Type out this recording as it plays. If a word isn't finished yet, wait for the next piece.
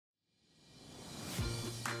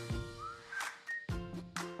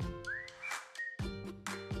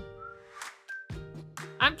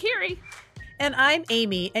I'm Carrie. And I'm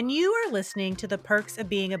Amy, and you are listening to The Perks of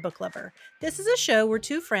Being a Book Lover. This is a show where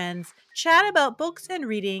two friends chat about books and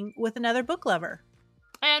reading with another book lover.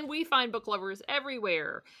 And we find book lovers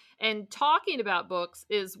everywhere. And talking about books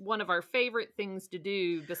is one of our favorite things to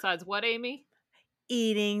do, besides what, Amy?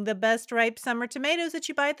 Eating the best ripe summer tomatoes that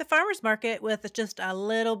you buy at the farmer's market with just a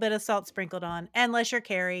little bit of salt sprinkled on, unless you're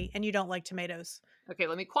Carrie and you don't like tomatoes. Okay,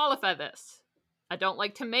 let me qualify this. I don't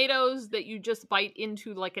like tomatoes that you just bite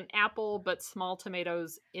into like an apple, but small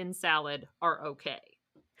tomatoes in salad are okay.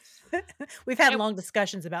 We've had And long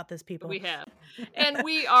discussions about this, people. we have. And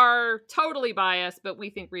we are totally biased, but we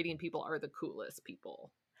think reading people are the coolest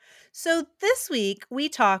people. So this week, we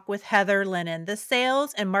talk with Heather Lennon, the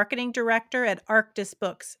sales and marketing director at Arctis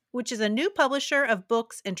Books, which is a new publisher of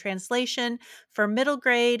books in translation for middle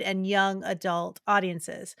grade and young adult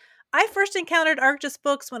audiences. I first encountered Arctis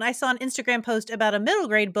Books when I saw an Instagram post about a middle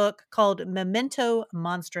grade book called Memento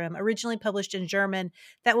Monstrum, originally published in German,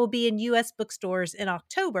 that will be in U.S. bookstores in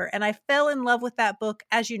October. And I fell in love with that book,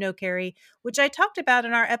 as you know, Carrie, which I talked about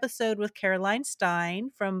in our episode with Caroline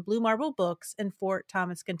Stein from Blue Marble Books in Fort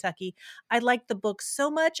Thomas, Kentucky. I liked the book so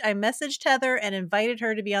much, I messaged Heather and invited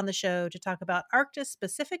her to be on the show to talk about Arctis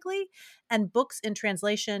specifically and books in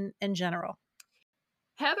translation in general.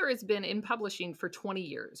 Heather has been in publishing for 20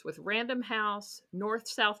 years with Random House, North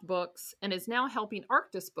South Books, and is now helping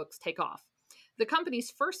Arctis Books take off. The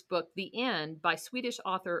company's first book, The End, by Swedish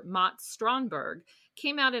author Mats Strandberg,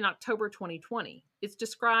 came out in October 2020. It's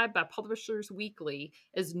described by Publishers Weekly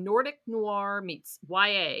as Nordic noir meets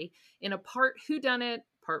YA in a part whodunit,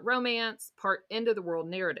 part romance, part end-of-the-world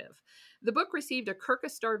narrative. The book received a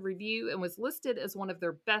Kirkus-starred review and was listed as one of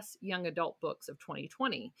their best young adult books of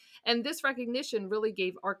 2020. And this recognition really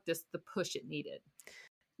gave Arctis the push it needed.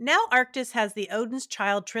 Now Arctis has the Odin's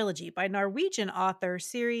Child trilogy by Norwegian author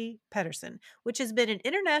Siri Pedersen, which has been an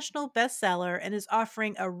international bestseller and is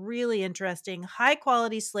offering a really interesting,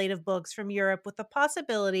 high-quality slate of books from Europe with the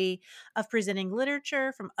possibility of presenting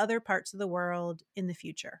literature from other parts of the world in the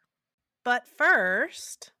future. But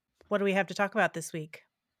first, what do we have to talk about this week?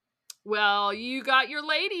 Well, you got your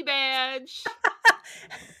lady badge.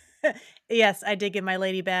 Yes, I did get my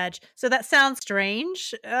lady badge. So that sounds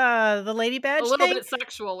strange, the lady badge A little thing. bit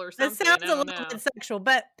sexual or It something. sounds I a don't little know. bit sexual,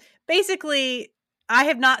 but basically, I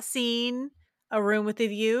have not seen A Room with a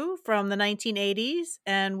View from the 1980s,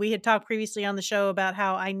 and we had talked previously on the show about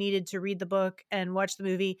how I needed to read the book and watch the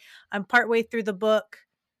movie. I'm partway through the book,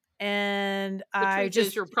 and The truth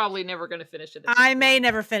is you're probably never going to finish it. I may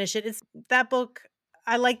never finish it. It's that book.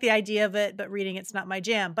 I like the idea of it, but reading it's not my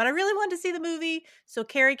jam. But I really wanted to see the movie. So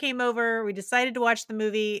Carrie came over. We decided to watch the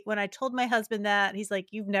movie. When I told my husband that, he's like,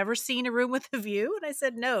 "You've never seen A Room with a View?" And I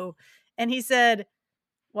said, "No." And he said,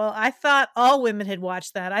 "Well, I thought all women had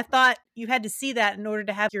watched that. I thought you had to see that in order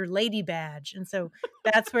to have your lady badge." And so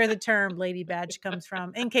that's where the term lady badge comes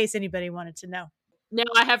from, in case anybody wanted to know. Now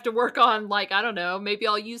I have to work on, like, I don't know, maybe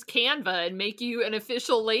I'll use Canva and make you an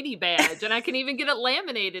official lady badge. And I can even get it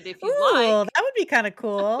laminated if you'd Ooh, like. that would be kind of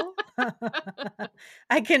cool.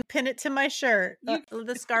 I can pin it to my shirt,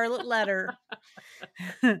 the scarlet letter.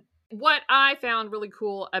 What I found really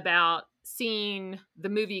cool about seeing the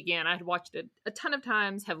movie again, I had watched it a ton of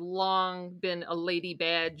times, have long been a lady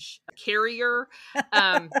badge carrier.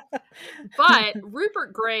 But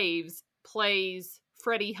Rupert Graves plays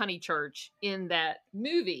Freddie Honeychurch in that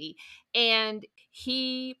movie, and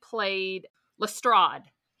he played Lestrade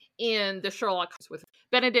in the Sherlock with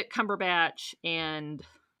Benedict Cumberbatch and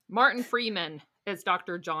Martin Freeman as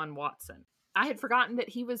Dr. John Watson. I had forgotten that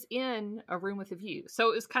he was in A Room with a View.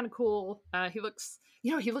 So it was kind of cool. He looks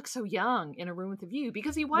so young in A Room with a View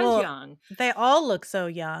because he was young. They all look so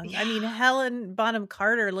young. Yeah. I mean, Helen Bonham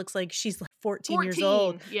Carter looks like she's like 14 years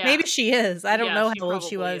old. Yeah. Maybe she is. I don't know she how old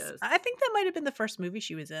she was. is. I think that might have been the first movie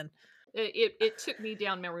she was in. It took me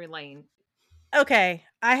down memory lane. Okay,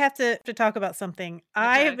 I have to talk about something.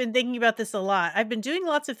 I have been thinking about this a lot. I've been doing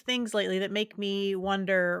lots of things lately that make me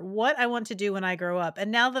wonder what I want to do when I grow up.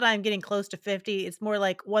 And now that I'm getting close to 50, it's more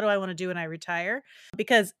like, what do I want to do when I retire?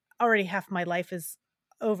 Because already half my life is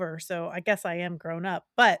over, so I guess I am grown up.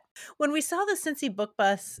 But when we saw the Cincy book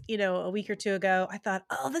bus, a week or two ago, I thought,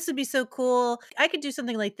 oh, this would be so cool. I could do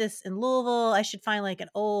something like this in Louisville. I should find like an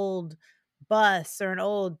old bus or an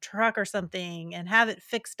old truck or something and have it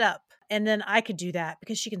fixed up. And then I could do that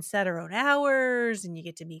because she can set her own hours and you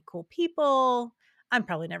get to meet cool people. I'm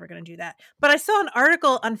probably never going to do that. But I saw an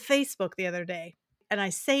article on Facebook the other day and I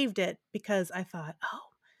saved it because I thought, oh,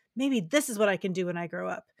 maybe this is what I can do when I grow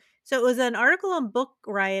up. So it was an article on Book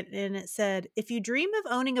Riot and it said, if you dream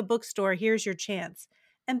of owning a bookstore, here's your chance.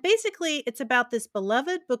 And basically, it's about this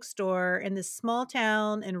beloved bookstore in this small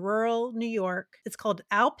town in rural New York. It's called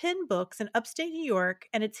Alpin Books in upstate New York,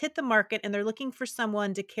 and it's hit the market, and they're looking for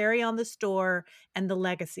someone to carry on the store and the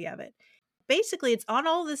legacy of it. Basically, it's on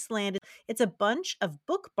all this land. It's a bunch of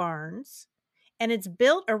book barns, and it's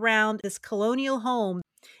built around this colonial home.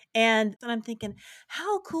 And I'm thinking,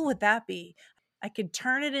 how cool would that be? I could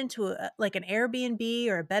turn it into like an Airbnb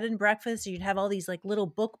or a bed and breakfast. You'd have all these like little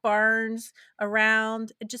book barns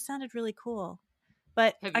around. It just sounded really cool.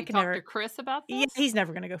 But Have I you can talked to never. Chris about Yeah, this? he's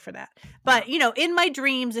never going to go for that. Oh. But in my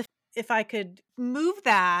dreams, if I could move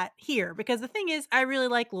that here, because the thing is, I really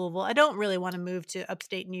like Louisville. I don't really want to move to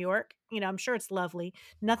upstate New York. I'm sure it's lovely.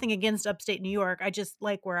 Nothing against upstate New York. I just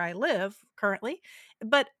like where I live currently.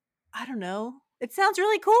 But I don't know. It sounds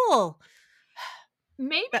really cool.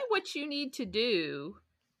 Maybe But what you need to do,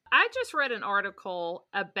 I just read an article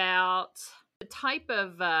about the type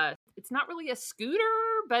of it's not really a scooter,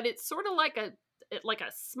 but it's sort of like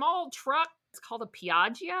a small truck. It's called a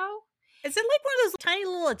Piaggio. is it like one of those tiny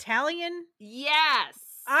little Italian? Yes.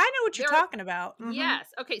 I know what you're They're talking about. Mhm. yes.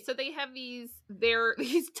 Okay, so they have they're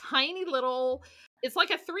these tiny little, it's like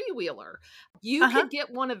a three-wheeler. You Uh-huh. could get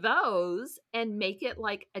one of those and make it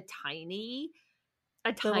like a Little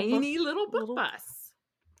book tiny little book little bus.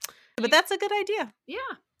 but You that's a good idea. Yeah.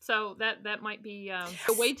 So that might be a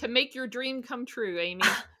way to make your dream come true, Amy.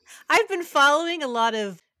 I've been following a lot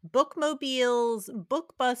of bookmobiles,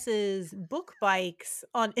 book buses, book bikes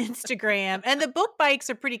on Instagram, and the book bikes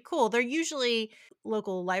are pretty cool. They're usually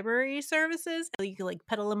local library services. You can like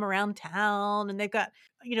pedal them around town, and they've got,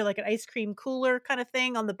 like an ice cream cooler kind of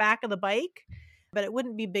thing on the back of the bike, but it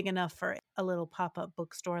wouldn't be big enough for a little pop-up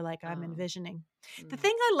bookstore like I'm Oh, envisioning. The mm.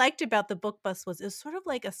 thing I liked about the book bus was it was sort of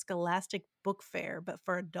like a Scholastic book fair, but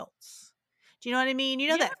for adults. Do you know what I mean? You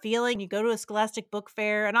know Yeah. that feeling you go to a Scholastic book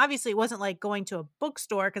fair, and obviously it wasn't like going to a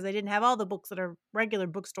bookstore because they didn't have all the books that a regular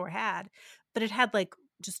bookstore had, but it had like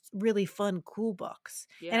just really fun, cool books.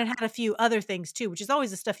 And Yeah. it had a few other things too, which is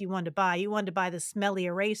always the stuff you wanted to buy. You wanted to buy the smelly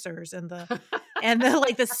erasers and the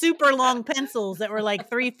like the super long pencils that were like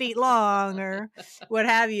 3 feet long or what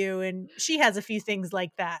have you. And she has a few things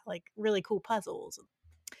like that, like really cool puzzles.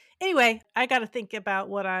 Anyway, I got to think about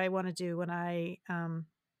what I want to do when I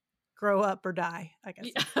grow up or die, I guess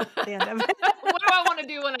Yeah. is the end of it. What do I want to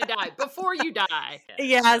do when I die? Before you die.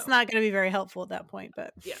 Yeah, Yeah, it's so, not gonna be very helpful at that point,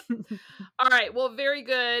 but yeah. All right. Well, very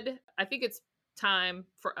good. I think it's time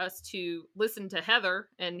for us to listen to Heather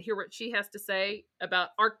and hear what she has to say about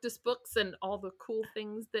Arctis books and all the cool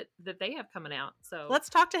things that they have coming out. So, let's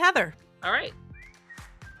talk to Heather. all right.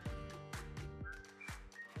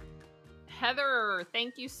 Heather,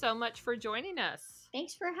 thank you so much for joining us.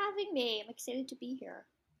 Thanks for having me. I'm excited to be here.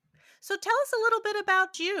 So tell us a little bit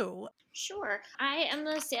about you. Sure. I am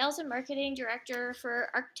the sales and marketing director for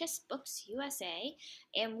Arctis Books USA,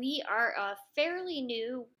 and we are a fairly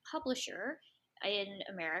new publisher in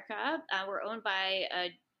America. We're owned by a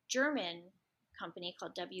German company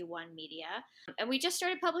called W1 Media, and we just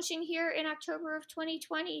started publishing here in October of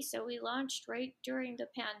 2020. So we launched right during the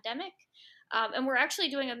pandemic, and we're actually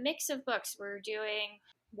doing a mix of books. We're doing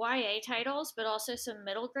YA titles, but also some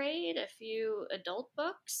middle grade, a few adult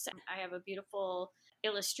books. I have a beautiful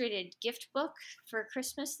illustrated gift book for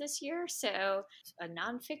Christmas this year, so a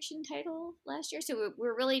nonfiction title last year. So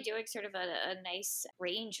we're really doing sort of a nice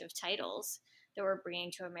range of titles that we're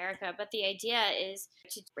bringing to America. But the idea is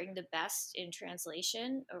to bring the best in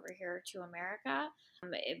translation over here to America,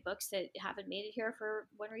 books that haven't made it here for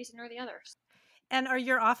one reason or the other. And are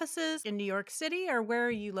your offices in New York City or where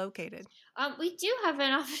are you located? We do have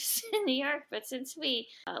an office in New York, but since we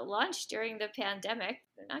launched during the pandemic,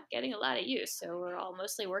 they're not getting a lot of use. So we're all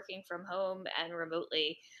mostly working from home and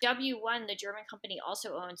remotely. W1, the German company,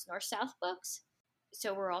 also owns North South Books.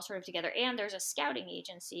 So we're all sort of together. And there's a scouting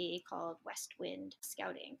agency called West Wind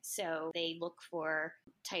Scouting. So they look for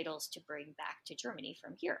titles to bring back to Germany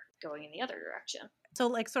from here, going in the other direction. So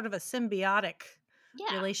like sort of a symbiotic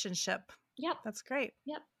Yeah. relationship. Yep. That's great.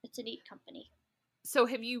 Yep. It's a neat company. So,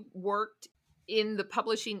 have you worked in the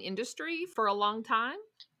publishing industry for a long time?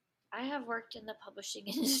 I have worked in the publishing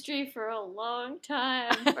industry for a long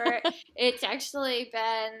time. It's actually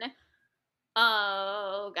been,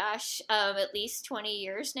 oh gosh, at least 20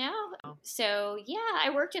 years now. Oh. So yeah, I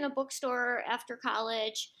worked in a bookstore after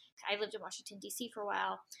college. I lived in Washington, D.C. for a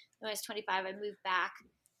while. When I was 25, I moved back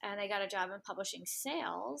and I got a job in publishing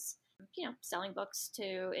sales, selling books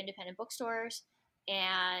to independent bookstores.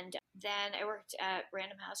 And then I worked at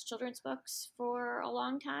Random House Children's Books for a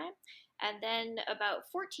long time. And then about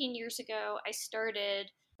 14 years ago, I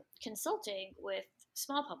started consulting with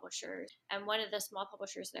small publishers. And one of the small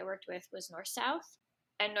publishers that I worked with was North South.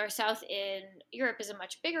 And North South in Europe is a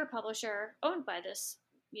much bigger publisher owned by this,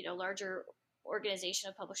 larger organization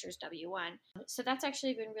of publishers, W1. So that's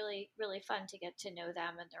actually been really, really fun to get to know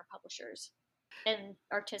them and their publishers. And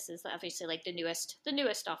Arctis is obviously like the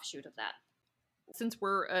newest offshoot of that. Since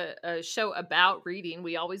we're a show about reading,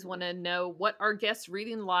 we always want to know what our guests'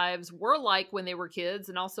 reading lives were like when they were kids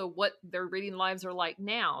and also what their reading lives are like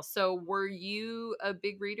now. So, were you a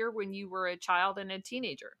big reader when you were a child and a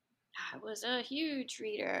teenager? I was a huge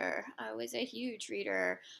reader.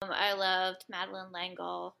 I loved Madeline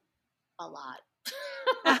L'Engle a lot.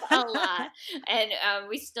 A lot. And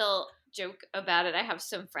we still joke about it. I have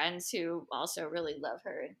some friends who also really love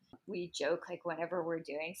her. And we joke like whenever we're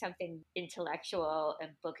doing something intellectual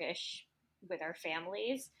and bookish with our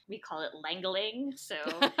families, we call it langling.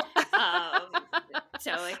 Um,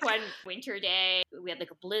 so like one winter day, we had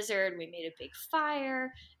like a blizzard. We made a big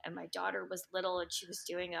fire, and my daughter was little, and she was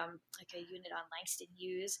doing like a unit on Langston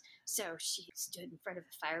Hughes. So she stood in front of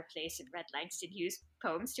the fireplace and read Langston Hughes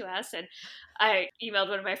poems to us. And I emailed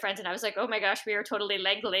one of my friends, and I was like, "Oh my gosh, we are totally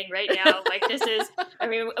langling right now. Like this is." I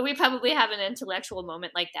mean, we probably have an intellectual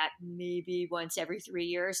moment like that maybe once every 3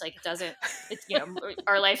 years. Like it doesn't. It's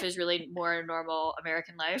our life is really more a normal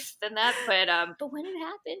American life than that. But when it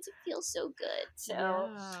happens, it feels so good. So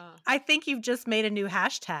Yeah. I think you've just made a new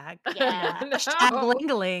hashtag. yeah. Hashtag No.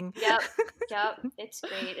 Lingling. Yep. It's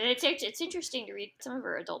great, and it's interesting to read some of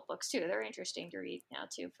her adult books too. They're interesting to read now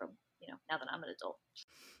too. From now that I'm an adult.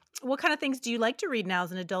 What kind of things do you like to read now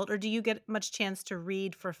as an adult, or do you get much chance to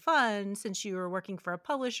read for fun since you were working for a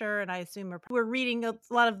publisher and I assume we're reading a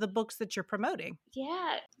lot of the books that you're promoting?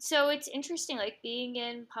 Yeah, so it's interesting. Like being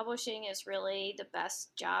in publishing is really the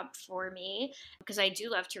best job for me because I do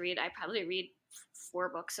love to read. I probably read 4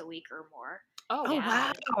 books a week or more. Oh, Oh,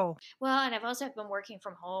 wow. wow. Well, and I've also been working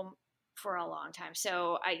from home for a long time.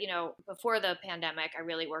 So before the pandemic, I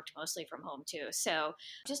really worked mostly from home too. So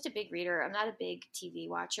just a big reader. I'm not a big TV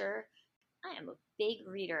watcher. I am a big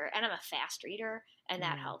reader, and I'm a fast reader, and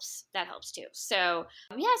that Mm. helps. That helps too. So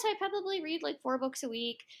I probably read like 4 books a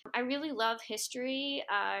week. I really love history.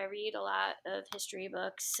 I read a lot of history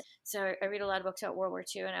books. So I read a lot of books about World War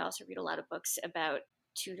II, and I also read a lot of books about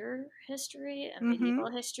Tudor history and Mm-hmm.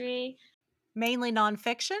 medieval history. Mainly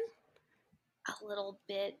nonfiction? A little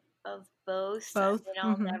bit of both. I Both? mean,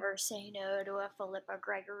 I'll Mm-hmm. never say no to a Philippa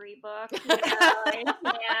Gregory book.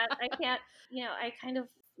 I can't. I kind of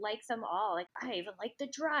like them all. Like I even like the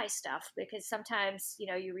dry stuff because sometimes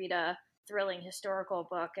you read a thrilling historical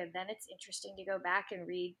book and then it's interesting to go back and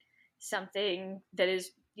read something that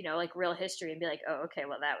is like real history and be like, oh, okay,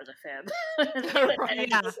 well that was a fib. And it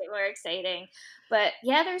Yeah. makes it more exciting. But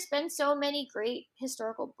yeah, there's been so many great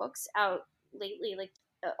historical books out lately. Like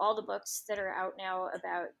all the books that are out now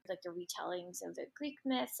about like the retellings of the Greek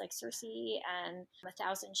myths, like Circe and A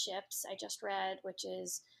Thousand Ships, I just read, which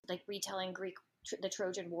is like retelling the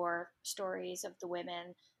Trojan War stories of the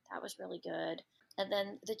women. That was really good. And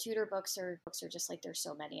then the Tudor books are just like there's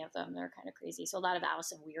so many of them. They're kind of crazy. So a lot of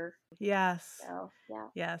Alison Weir. Yes. So yeah.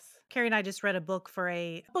 Yes. Carrie and I just read a book for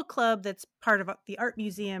a book club that's part of the art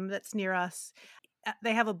museum that's near us.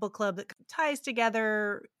 They have a book club that ties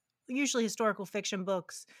together usually historical fiction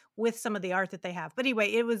books with some of the art that they have. But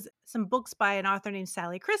anyway, it was some books by an author named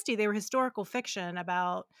Sally Christie. They were historical fiction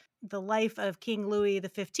about the life of King Louis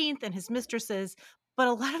XV and his mistresses. But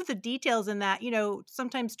a lot of the details in that,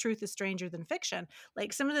 sometimes truth is stranger than fiction.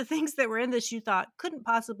 Like some of the things that were in this you thought couldn't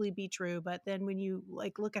possibly be true, but then when you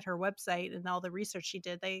like look at her website and all the research she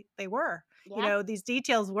did, they were. Yeah. These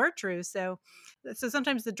details were true. So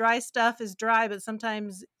sometimes the dry stuff is dry, but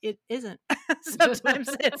sometimes it isn't. Sometimes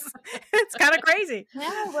it's kind of crazy.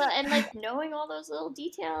 Yeah, well, and like knowing all those little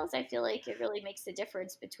details, I feel like it really makes the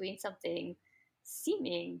difference between something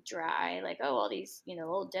seeming dry, like, oh, all these,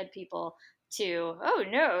 old dead people, to, oh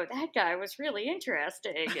no, that guy was really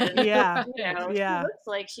interesting. And, Yeah. she Yeah. looks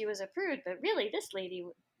like she was a prude, but really this lady,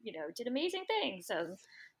 did amazing things.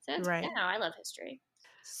 Yeah, Right. no, I love history.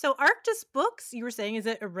 So Arctis Books, you were saying, is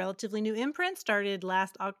it a relatively new imprint? Started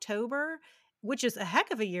last October, which is a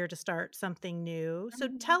heck of a year to start something new. So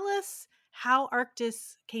Mhm. tell us how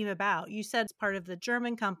Arctis came about. You said it's part of the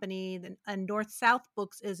German company, and North South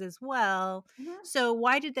Books is as well. Mhm. So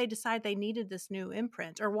why did they decide they needed this new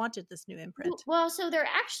imprint or wanted this new imprint? Well, so they're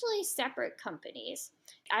actually separate companies.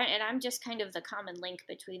 And I'm just kind of the common link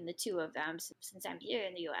between the two of them since I'm here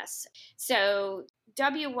in the US. So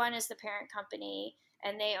W1 is the parent company,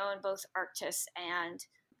 and they own both Arctis and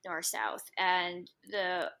North South. And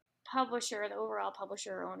the overall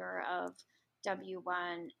publisher owner of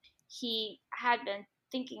W1, he had been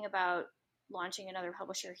thinking about launching another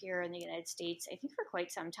publisher here in the United States, I think for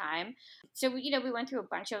quite some time. So, we went through a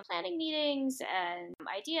bunch of planning meetings and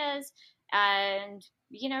ideas, and,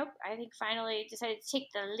 I think finally decided to take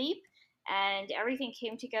the leap, and everything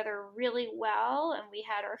came together really well. And we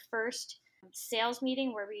had our first sales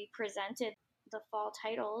meeting where we presented the fall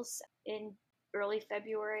titles in early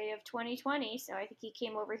February of 2020. So I think he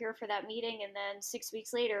came over here for that meeting, and then 6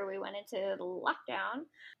 weeks later we went into the lockdown.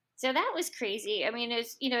 So that was crazy. I mean,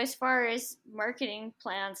 as far as marketing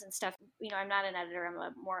plans and stuff, I'm not an editor.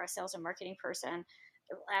 I'm more a sales and marketing person.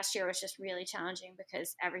 Last year was just really challenging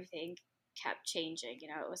because everything kept changing.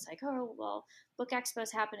 It was like, oh, well, Book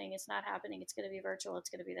Expo's happening. It's not happening. It's going to be virtual. It's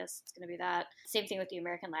going to be this. It's going to be that. Same thing with the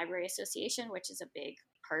American Library Association, which is a big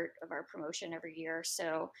part of our promotion every year.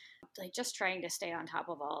 So like just trying to stay on top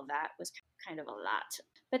of all of that was kind of a lot.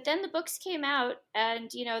 But then the books came out, and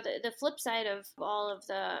the flip side of all of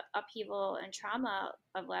the upheaval and trauma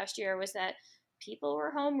of last year was that people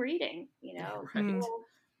were home reading. Right. People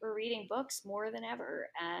were reading books more than ever,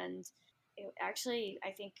 and actually,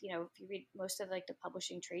 I think, if you read most of like the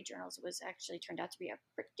publishing trade journals, it was actually turned out to be a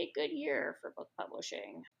pretty good year for book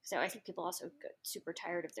publishing. So I think people also got super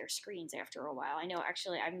tired of their screens after a while. I know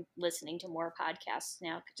actually I'm listening to more podcasts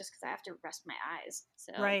now just because I have to rest my eyes.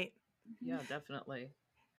 So Right. Yeah, definitely.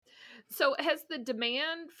 So has the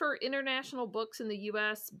demand for international books in the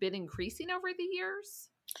US been increasing over the years?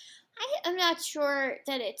 I am not sure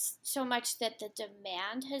that it's so much that the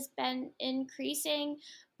demand has been increasing,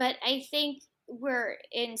 but I think we're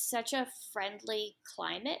in such a friendly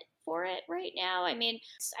climate for it right now. I mean,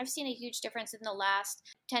 I've seen a huge difference in the last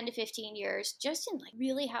 10 to 15 years just in like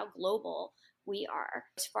really how global we are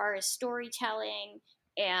as far as storytelling,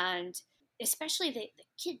 and especially the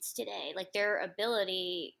kids today, like their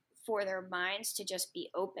ability for their minds to just be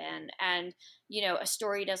open. And a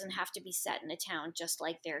story doesn't have to be set in a town just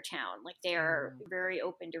like their town. Like they're very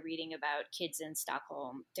open to reading about kids in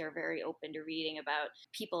Stockholm. They're very open to reading about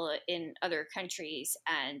people in other countries.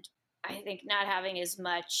 And I think not having as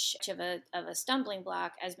much of a stumbling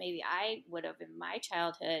block as maybe I would have in my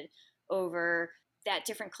childhood over that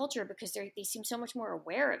different culture, because they seem so much more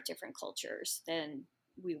aware of different cultures than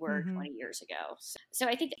we were 20 years ago. So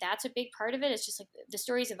I think that's a big part of it. It's just like the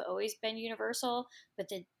stories have always been universal, but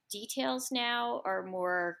the details now are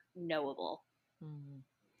more knowable.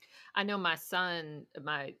 I know my son,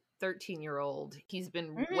 my 13-year-old, he's been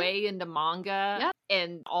Mm-hmm. way into manga. Yep.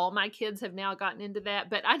 And all my kids have now gotten into that.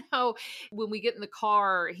 But I know when we get in the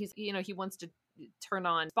car, he wants to turn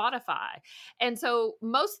on Spotify. And so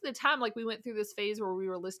most of the time, like we went through this phase where we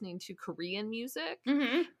were listening to Korean music.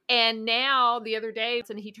 Mm-hmm. And now the other day,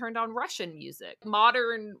 and he turned on Russian music,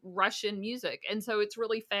 modern Russian music. And so it's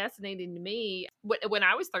really fascinating to me. When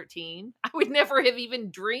I was 13, I would never have even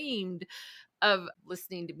dreamed of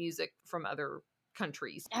listening to music from other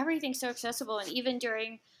countries. Everything's so accessible. And even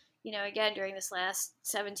during, again, during this last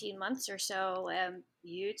 17 months or so,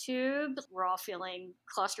 YouTube, we're all feeling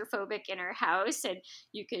claustrophobic in our house. And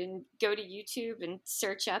you can go to YouTube and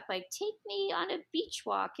search up, like, take me on a beach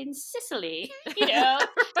walk in Sicily, and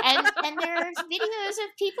there's videos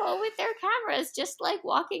of people with their cameras just like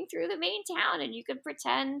walking through the main town, and you can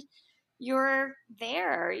pretend you're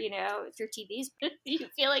there, if your TV's, you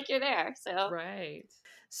feel like you're there. So Right.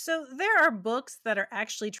 So there are books that are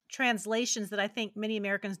actually translations that I think many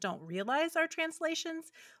Americans don't realize are translations.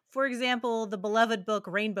 For example, the beloved book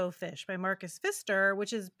Rainbow Fish by Marcus Pfister,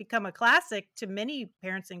 which has become a classic to many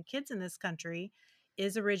parents and kids in this country,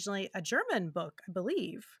 is originally a German book, I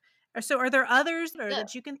believe. So are there others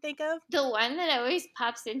that you can think of? the one that always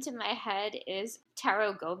pops into my head is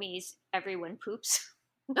Taro Gomi's Everyone Poops.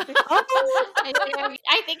 Oh,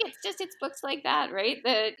 I think it's books like that, right?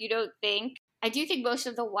 That you don't think. I do think most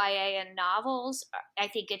of the YA and novels, I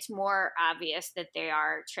think it's more obvious that they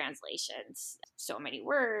are translations. So many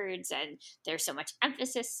words, and there's so much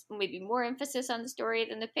emphasis, maybe more emphasis on the story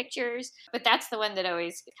than the pictures. But that's the one that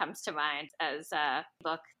always comes to mind as a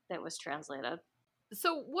book that was translated.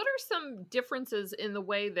 So, what are some differences in the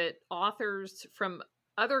way that authors from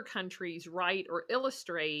other countries write or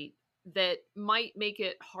illustrate that might make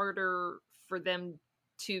it harder for them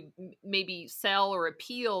to maybe sell or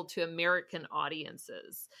appeal to American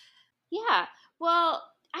audiences? Yeah. Well,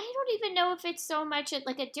 I don't even know if it's so much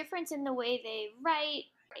like a difference in the way they write.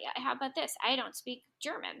 How about this? I don't speak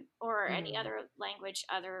German or any other language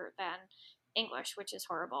other than English, which is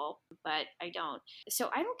horrible, but I don't. So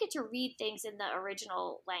I don't get to read things in the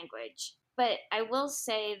original language. But I will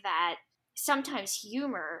say that sometimes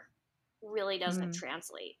humor really doesn't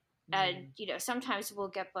translate. And, sometimes we'll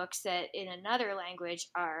get books that in another language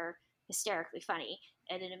are hysterically funny,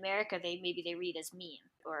 and in America they read as mean.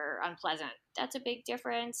 or unpleasant. That's a big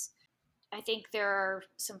difference. I think there are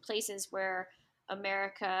some places where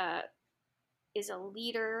America is a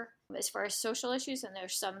leader as far as social issues, and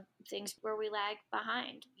there's some things where we lag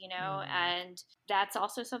behind, and that's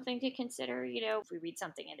also something to consider. If we read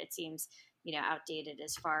something and it seems outdated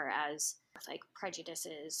as far as like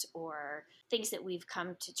prejudices or things that we've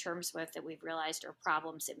come to terms with that we've realized are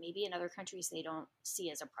problems that maybe in other countries they don't see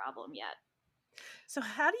as a problem yet. So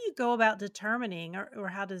how do you go about determining, or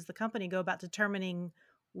how does the company go about determining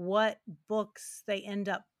what books they end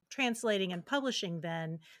up translating and publishing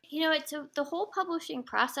then? It's the whole publishing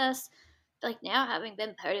process, like now having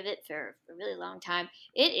been part of it for a really long time,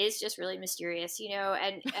 it is just really mysterious,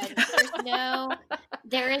 and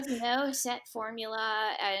there is no set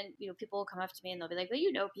formula. And people will come up to me and they'll be like,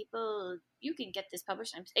 well, people, you can get this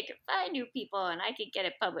published. I'm like, if I knew people and I could get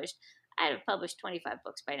it published, I'd have published 25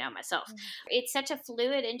 books by now myself. It's such a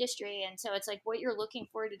fluid industry, and so it's like what you're looking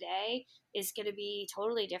for today is going to be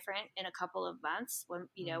totally different in a couple of months when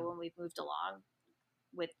when we've moved along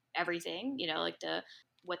with everything, like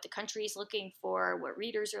what the country is looking for, what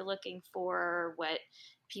readers are looking for, what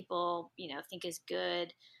people, think is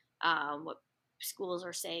good, what schools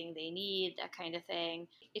are saying they need, that kind of thing.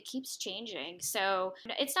 It keeps changing. So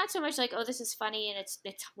it's not so much like, oh, this is funny and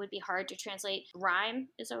it would be hard to translate. Rhyme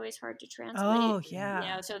is always hard to translate. Oh,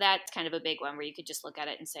 yeah. So that's kind of a big one where you could just look at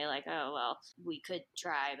it and say like, oh, well, we could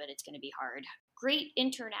try, but it's going to be hard. Great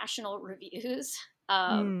international reviews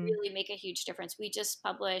Mm. really make a huge difference. We just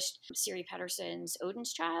published Siri Pedersen's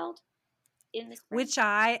Odin's Child in the spring. Which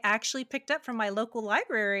I actually picked up from my local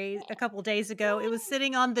library a couple days ago. It was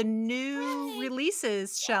sitting on the new Right.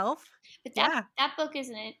 releases Yeah. shelf. But Yeah. that book is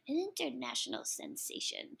an international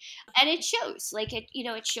sensation, and it shows. Like it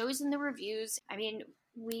shows in the reviews. I mean,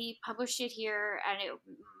 we published it here, and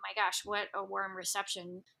my gosh, what a warm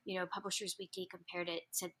reception! Publishers Weekly compared it.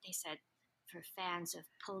 They said for fans of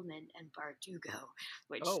Pullman and Bardugo,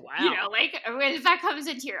 which Oh, wow. like when that comes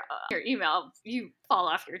into your email, you fall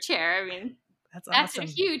off your chair. I mean, That's that's a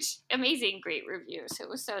awesome. huge, amazing, great review. So it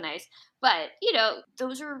was so nice. But,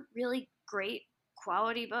 those are really great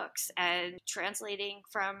quality books. And translating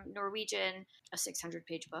from Norwegian, a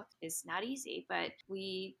 600-page book, is not easy. But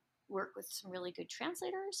we work with some really good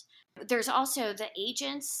translators. There's also the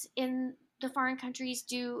agents in the foreign countries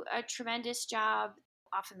do a tremendous job.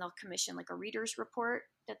 Often they'll commission like a reader's report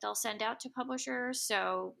that they'll send out to publishers.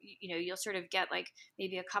 So, you'll sort of get like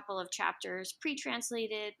maybe a couple of chapters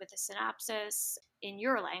pre-translated with a synopsis in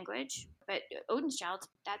your language. But Odin's Child,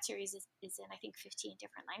 that series is in, I think, 15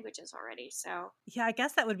 different languages already. So, Yeah, I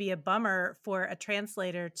guess that would be a bummer for a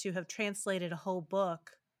translator to have translated a whole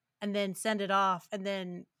book and then send it off, and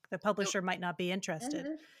then the publisher might not be interested.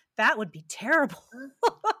 Mhm. That would be terrible.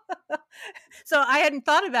 So I hadn't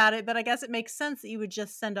thought about it, but I guess it makes sense that you would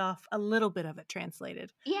just send off a little bit of it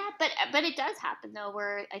translated. Yeah, but it does happen though,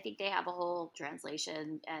 where I think they have a whole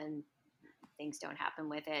translation and things don't happen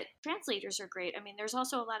with it. Translators are great. I mean, there's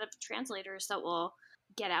also a lot of translators that will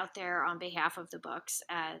get out there on behalf of the books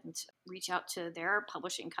and reach out to their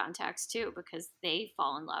publishing contacts too, because they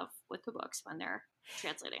fall in love with the books when they're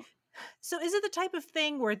translating. So is it the type of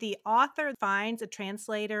thing where the author finds a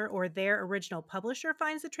translator or their original publisher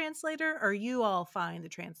finds the translator, or you all find the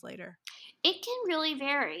translator? It can really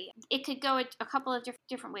vary. It could go a couple of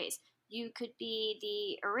different ways. You could be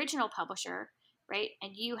the original publisher, right?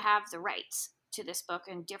 And you have the rights to this book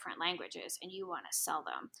in different languages and you want to sell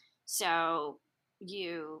them. So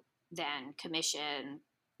you then commission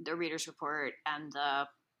the reader's report and the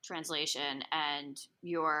translation, and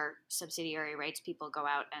your subsidiary rights people go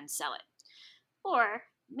out and sell it. Or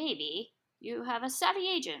maybe you have a savvy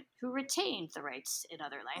agent who retained the rights in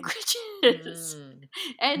other languages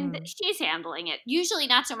and Mm. she's handling it. Usually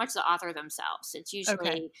not so much the author themselves. It's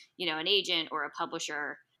Okay. usually, an agent or a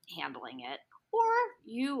publisher handling it. Or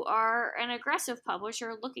you are an aggressive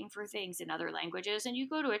publisher looking for things in other languages and you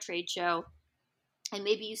go to a trade show and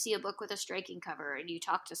maybe you see a book with a striking cover and you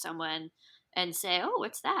talk to someone and say, oh,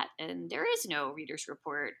 what's that? And there is no reader's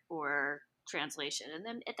report or translation. And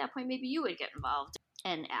then at that point, maybe you would get involved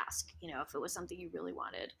and ask, if it was something you really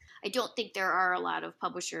wanted. I don't think there are a lot of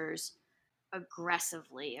publishers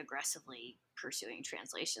aggressively pursuing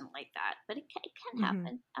translation like that, but it can Hmm.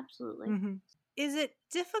 happen. Absolutely. Hmm. Is it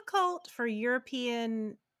difficult for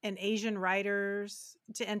European and Asian writers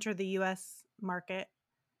to enter the US market?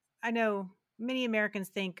 I know many Americans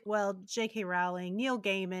think, well, J.K. Rowling, Neil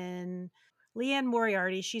Gaiman, Leanne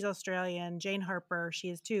Moriarty, she's Australian, Jane Harper, she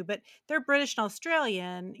is too, but they're British and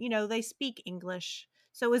Australian, they speak English.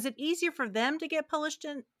 So is it easier for them to get published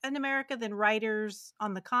in America than writers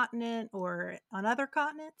on the continent or on other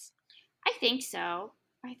continents? I think so.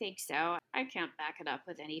 I think so. I can't back it up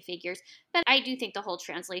with any figures, but I do think the whole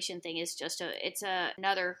translation thing is just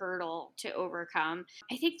another hurdle to overcome.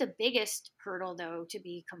 I think the biggest hurdle, though, to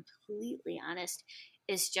be completely honest,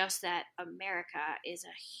 is just that America is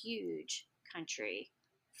a huge country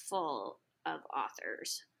full of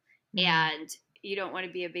authors, and you don't want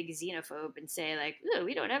to be a big xenophobe and say like, "Ooh,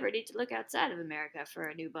 we don't ever need to look outside of America for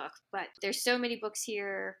a new book." But there's so many books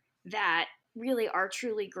here that really are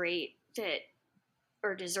truly great that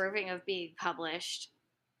are deserving of being published.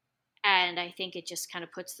 And I think it just kind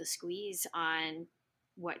of puts the squeeze on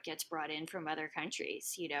what gets brought in from other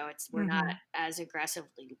countries. We're not Mm-hmm. as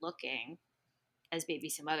aggressively looking as maybe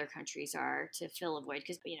some other countries are to fill a void,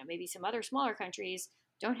 because maybe some other smaller countries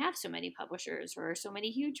don't have so many publishers or so many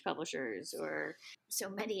huge publishers or so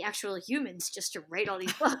many actual humans just to write all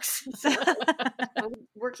these books. So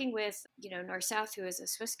working with North South, who is a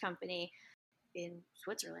Swiss company in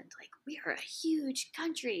Switzerland, like, we are a huge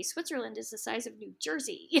country. Switzerland is the size of New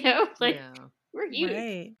Jersey, like, Yeah. we're huge,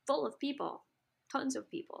 Right. full of people, tons of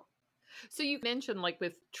people. So you mentioned like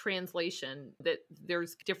with translation that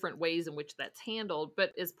there's different ways in which that's handled,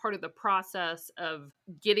 but as part of the process of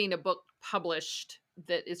getting a book published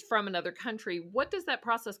that is from another country, what does that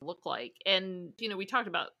process look like? And we talked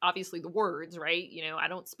about obviously the words, right? I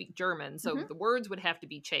don't speak German, so Mm-hmm. the words would have to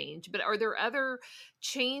be changed, but are there other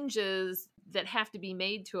changes that have to be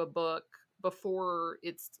made to a book before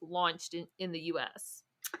it's launched in the US?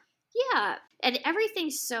 Yeah, and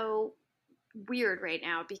everything's so weird right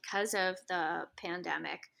now because of the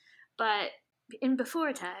pandemic. But in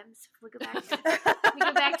before times, if we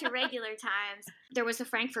go back to regular times, there was the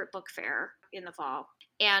Frankfurt Book Fair in the fall,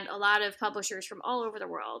 and a lot of publishers from all over the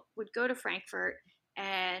world would go to Frankfurt,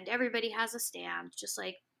 and everybody has a stand, just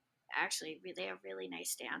like, actually, they have really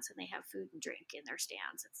nice stands, and they have food and drink in their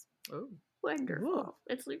stands. It's Oh. Ooh. wonderful.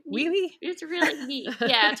 It's neat. Really? It's really neat.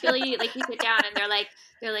 Yeah, it's really neat. Like, you sit down and they're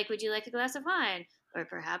like, would you like a glass of wine or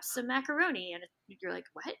perhaps some macaroni? And you're like,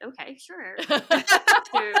 what? Okay, sure.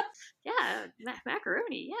 So, yeah,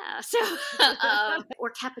 macaroni. Yeah. So,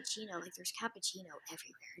 or cappuccino. Like, there's cappuccino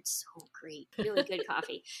everywhere. It's so great. Really good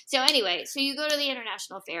coffee. So anyway, so you go to the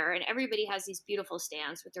international fair and everybody has these beautiful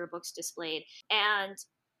stands with their books displayed, and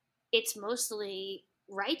it's mostly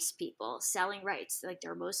rights people selling rights. Like,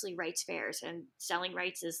 they're mostly rights fairs, and selling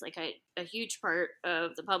rights is like a huge part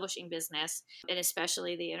of the publishing business, and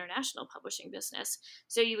especially the international publishing business.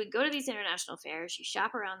 So you would go to these international fairs, you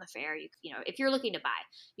shop around the fair, if you're looking to buy,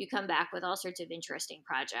 you come back with all sorts of interesting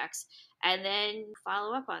projects, and then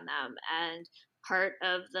follow up on them. And part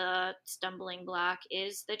of the stumbling block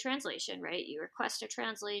is the translation, right? You request a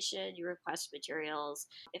translation, you request materials.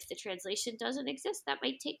 If the translation doesn't exist, that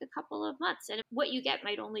might take a couple of months. And what you get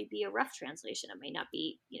might only be a rough translation. It may not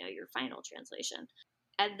be, your final translation.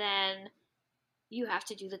 And then you have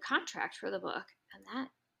to do the contract for the book. And that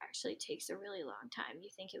actually takes a really long time. You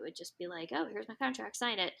think it would just be like, oh, here's my contract,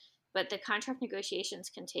 sign it. But the contract negotiations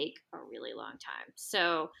can take a really long time.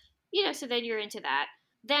 So, so then you're into that.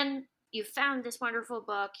 Then you've found this wonderful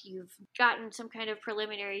book, you've gotten some kind of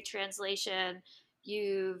preliminary translation,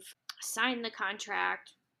 you've signed the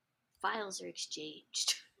contract, files are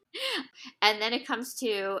exchanged. And then it comes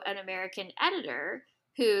to an American editor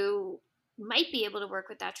who might be able to work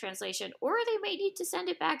with that translation, or they might need to send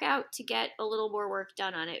it back out to get a little more work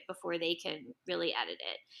done on it before they can really edit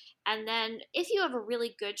it. And then if you have a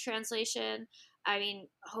really good translation, I mean,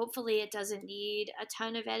 hopefully it doesn't need a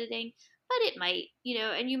ton of editing, but it might,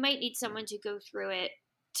 and you might need someone to go through it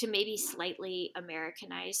to maybe slightly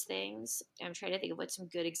Americanize things. I'm trying to think of what some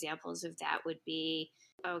good examples of that would be.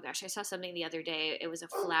 Oh gosh, I saw something the other day. It was a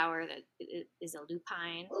flower that is a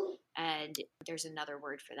lupine, and there's another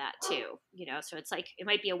word for that too. So it's like, it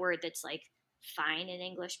might be a word that's like fine in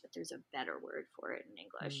English, but there's a better word for it in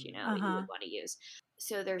English, that you would want to use.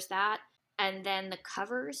 So there's that. And then the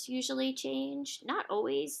covers usually change. Not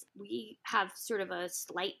always. We have sort of a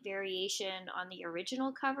slight variation on the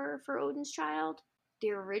original cover for Odin's Child.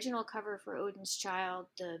 The original cover for Odin's Child,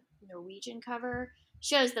 the Norwegian cover,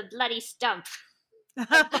 shows the bloody stump of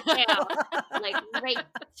the tail, like right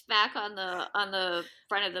back on the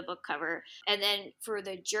front of the book cover. And then for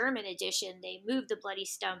the German edition, they moved the bloody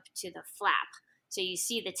stump to the flap, so you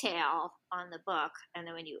see the tail on the book, and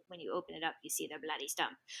then when you open it up, you see the bloody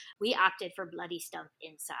stump. We opted for bloody stump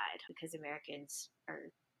inside because Americans are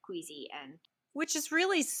queasy, and which is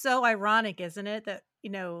really so ironic, isn't it? That,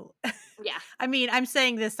 yeah, I mean, I'm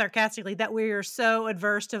saying this sarcastically, that we are so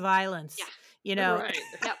adverse to violence, yeah, Right.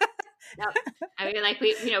 Yep. Yep. I mean, like,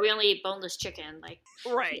 we only eat boneless chicken, like,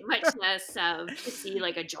 Right. much less to see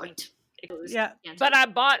like a joint Yeah. But I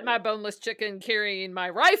bought my boneless chicken carrying my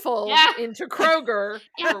rifle Yeah. into Kroger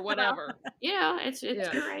Yeah, or whatever. it's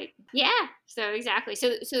Yeah. you're right. Yeah. So exactly. So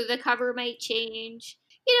the cover might change.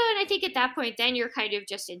 And I think at that point then you're kind of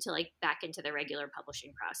just into like back into the regular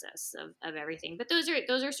publishing process of everything. But those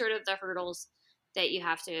are sort of the hurdles that you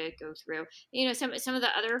have to go through. Some of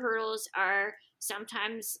the other hurdles are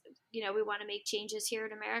sometimes, we want to make changes here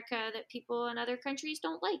in America that people in other countries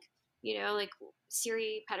don't like. Like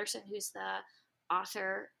Siri Pedersen, who's the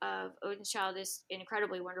author of Odin's Child, is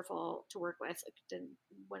incredibly wonderful to work with.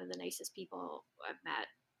 One of the nicest people I've met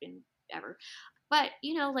in ever. But,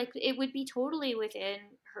 like it would be totally within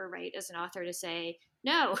her right as an author to say,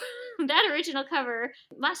 no, that original cover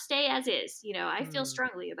must stay as is. I feel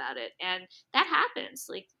strongly about it. And that happens.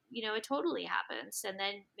 Like, it totally happens. And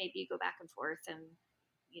then maybe you go back and forth and,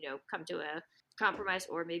 come to a compromise,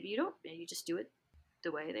 or maybe you don't. Maybe you just do it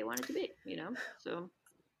the way they want it to be, So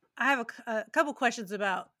I have a couple questions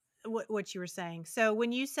about what you were saying. So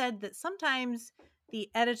when you said that sometimes the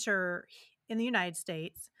editor in the United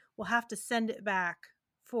States will have to send it back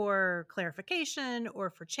for clarification or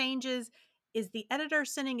for changes, is the editor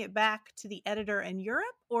sending it back to the editor in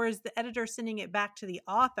Europe, or is the editor sending it back to the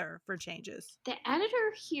author for changes? the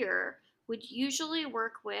editor here would usually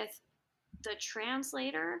work with the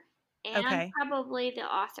translator and Okay. probably the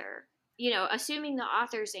author. Assuming the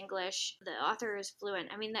author's English, the author is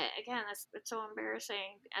fluent. I mean, that's so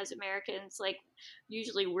embarrassing as Americans. Like,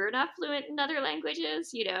 usually we're not fluent in other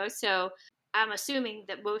languages, So I'm assuming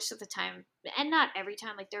that most of the time, and not every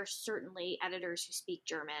time, like there are certainly editors who speak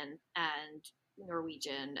German and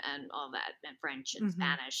Norwegian and all that, and French and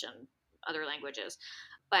Spanish and other languages.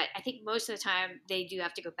 But I think most of the time they do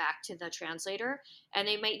have to go back to the translator, and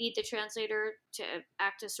they might need the translator to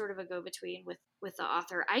act as sort of a go-between with the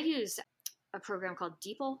author. I use a program called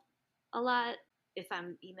DeepL a lot. If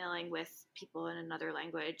I'm emailing with people in another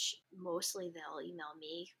language, mostly they'll email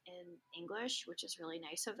me in English, which is really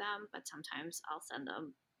nice of them, but sometimes I'll send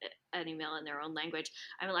them an email in their own language.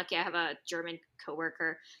 I'm lucky I have a German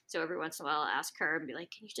coworker, so every once in a while I'll ask her and be like,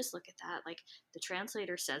 can you just look at that? Like, the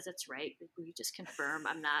translator says it's right. Will you just confirm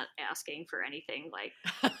I'm not asking for anything like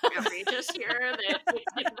outrageous here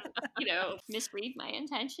that misread my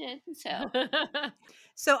intention?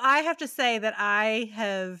 So I have to say that I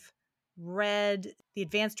have read the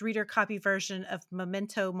advanced reader copy version of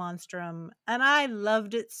Memento Monstrum, and I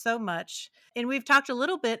loved it so much. And we've talked a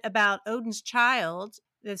little bit about Odin's Child,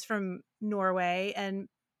 that's from Norway, and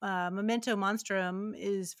Memento Monstrum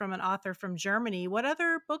is from an author from Germany. What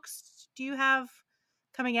other books do you have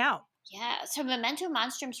coming out? Yeah, so Memento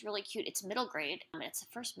Monstrum's really cute. It's middle grade. It's the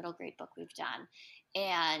first middle grade book we've done.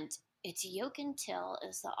 And it's Jochen Till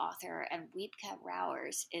is the author, and Wiebke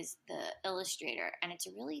Rauers is the illustrator. And it's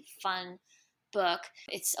a really fun book.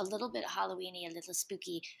 It's a little bit Halloweeny, a little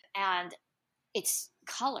spooky, and it's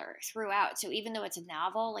color throughout. So even though it's a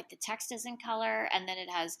novel, like the text is in color, and then it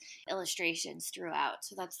has illustrations throughout.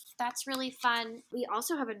 So that's really fun. We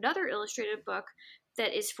also have another illustrated book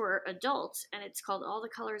that is for adults, and it's called All the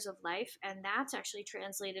Colors of Life, and that's actually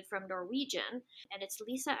translated from Norwegian, and it's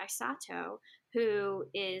Lisa Isato, who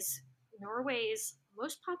is Norway's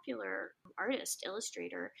most popular artist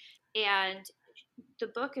illustrator. And the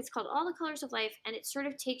book is called All the Colors of Life, and it sort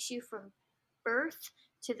of takes you from birth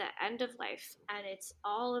to the end of life, and it's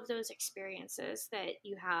all of those experiences that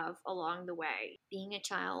you have along the way, being a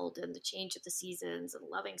child and the change of the seasons and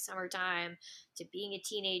loving summertime, to being a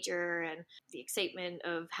teenager and the excitement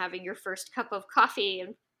of having your first cup of coffee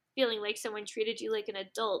and feeling like someone treated you like an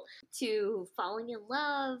adult, to falling in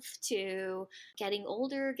love, to getting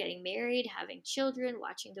older, getting married, having children,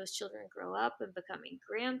 watching those children grow up and becoming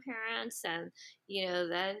grandparents, and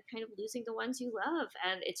then kind of losing the ones you love.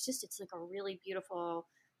 And it's like a really beautiful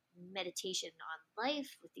meditation on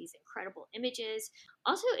life with these incredible images.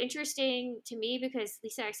 Also interesting to me because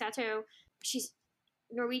Lisa Isato, she's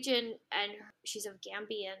Norwegian and she's of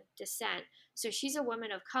Gambian descent. So she's a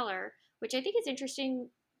woman of color, which I think is interesting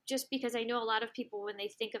just because I know a lot of people, when they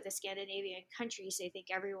think of the Scandinavian countries, they think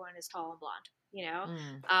everyone is tall and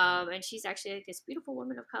blonde, and she's actually like this beautiful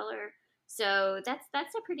woman of color. So that's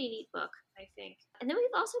a pretty neat book, I think. And then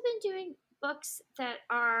we've also been doing books that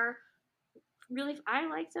are really, I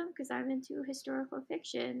like them because I'm into historical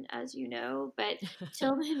fiction, as you know. But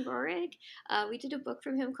Tilman Rorig, we did a book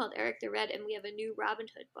from him called Eric the Red, and we have a new Robin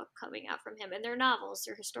Hood book coming out from him. And they're novels,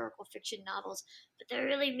 they're historical fiction novels, but they're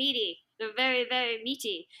really meaty. They're very, very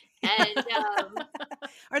meaty. And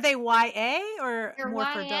Are they YA or they're more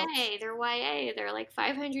for adults? YA. They're YA. They're like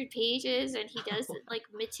 500 pages, and he does like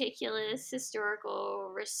meticulous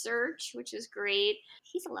historical research, which is great.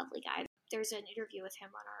 He's a lovely guy. there's an interview with him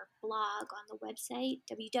on our blog on the website,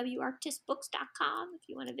 www.arctisbooks.com, if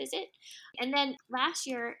you want to visit. And then last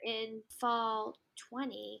year in fall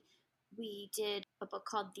 20, we did a book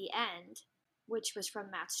called The End, which was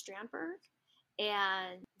from Matt Strandberg.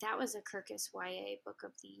 And that was a Kirkus YA book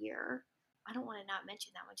of the year. I don't want to not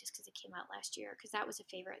mention that one just because it came out last year, because that was a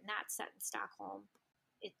favorite, and that's set in Stockholm.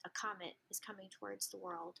 A comet is coming towards the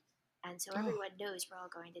world, and so everyone knows we're all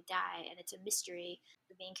going to die, and it's a mystery.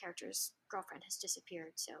 The main character's girlfriend has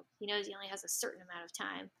disappeared, so he knows he only has a certain amount of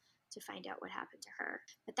time to find out what happened to her.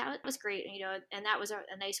 But that was great, and that was a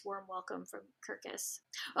nice warm welcome from Kirkus.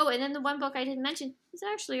 Oh, and then the one book I didn't mention is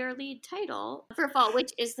actually our lead title for fall,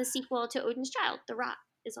 which is the sequel to Odin's Child, The Rot,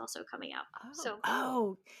 is also coming out.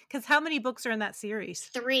 Because how many books are in that series?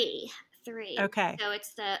 Three. Okay. So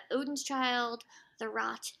it's the Odin's Child, The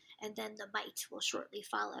Rot, and then The Might will shortly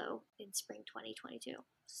follow in spring 2022.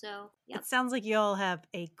 So, yeah. It sounds like you all have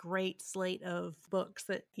a great slate of books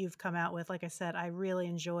that you've come out with. Like I said, I really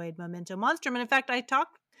enjoyed Memento Monstrum. And in fact, I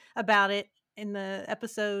talked about it in the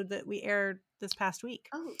episode that we aired this past week.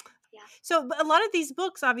 Oh, yeah. So a lot of these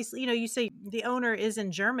books, obviously, you say the owner is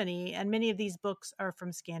in Germany, and many of these books are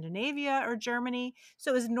from Scandinavia or Germany.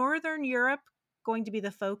 So is Northern Europe going to be the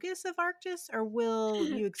focus of Arctis, or will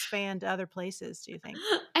you expand to other places, do you think?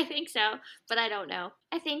 I think so, but I don't know.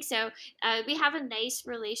 I think so. We have a nice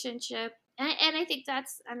relationship, and I think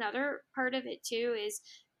that's another part of it too, is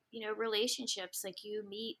relationships. Like, you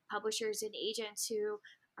meet publishers and agents who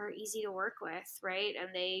are easy to work with, right?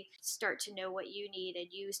 And they start to know what you need, and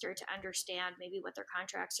you start to understand maybe what their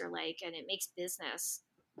contracts are like, and it makes business.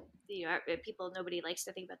 Nobody likes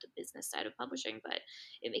to think about the business side of publishing, but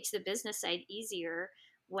it makes the business side easier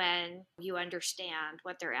when you understand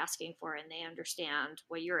what they're asking for, and they understand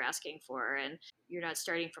what you're asking for, and you're not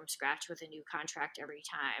starting from scratch with a new contract every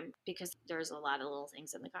time, because there's a lot of little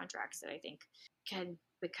things in the contracts that I think can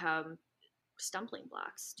become stumbling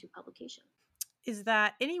blocks to publication. Is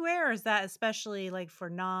that anywhere, or is that especially like for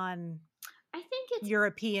I think it's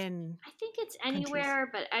European? I think it's anywhere,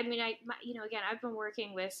 but I mean, again, I've been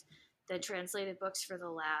working with the translated books for the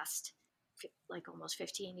last like almost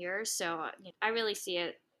 15 years, so I really see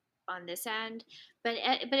it on this end. But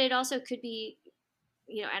it also could be,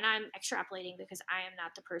 and I'm extrapolating because I am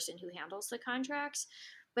not the person who handles the contracts.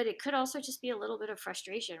 But it could also just be a little bit of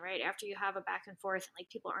frustration, right? After you have a back and forth, and like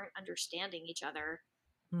people aren't understanding each other.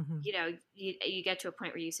 Mm-hmm. You get to a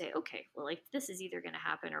point where you say, okay, well, like, this is either going to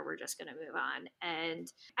happen or we're just going to move on. And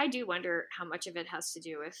I do wonder how much of it has to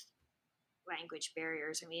do with language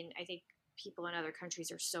barriers. I mean, I think people in other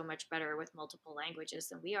countries are so much better with multiple languages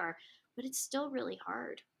than we are, but it's still really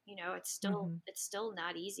hard. It's still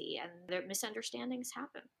not easy, and their misunderstandings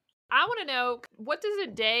happen. I want to know, what does a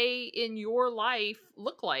day in your life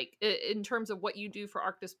look like in terms of what you do for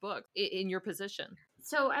Arctis Books in your position?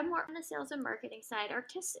 So I'm more on the sales and marketing side.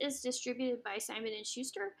 Arctis is distributed by Simon &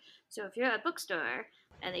 Schuster. So if you're a bookstore,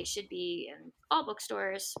 and they should be in all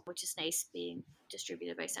bookstores, which is nice being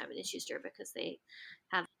distributed by Simon & Schuster because they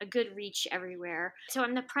have a good reach everywhere. So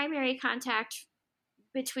I'm the primary contact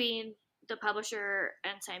between the publisher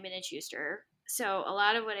and Simon & Schuster. So a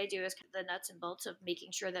lot of what I do is the nuts and bolts of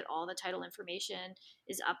making sure that all the title information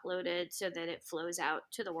is uploaded so that it flows out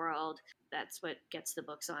to the world. That's what gets the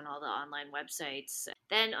books on all the online websites.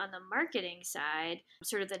 Then on the marketing side,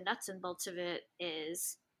 sort of the nuts and bolts of it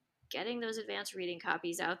is getting those advanced reading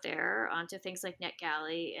copies out there onto things like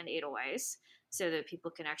NetGalley and Edelweiss, so that people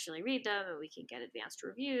can actually read them and we can get advanced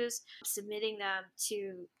reviews, submitting them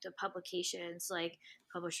to the publications like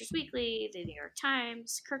Publishers Weekly, the New York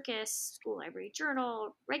Times, Kirkus, School Library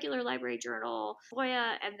Journal, Regular Library Journal,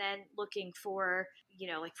 Voya, and then looking for,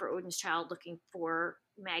 like for Odin's Child, looking for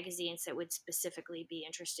magazines that would specifically be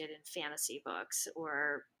interested in fantasy books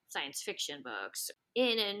or science fiction books.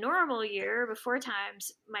 In a normal year, before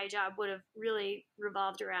times, my job would have really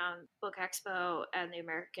revolved around Book Expo and the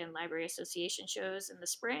American Library Association shows in the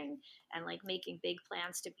spring, and like making big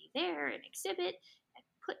plans to be there and exhibit and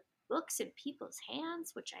put books in people's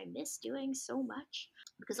hands, which I miss doing so much,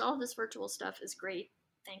 because all this virtual stuff is great.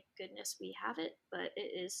 Thank goodness we have it, but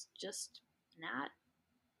it is just not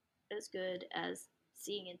as good as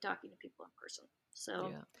seeing and talking to people in person.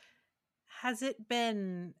 So, Has it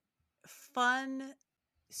been fun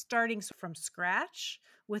starting from scratch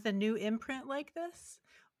with a new imprint like this?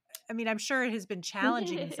 I mean, I'm sure it has been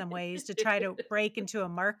challenging in some ways to try to break into a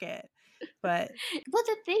market, but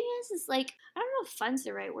the thing is like, I don't know if fun's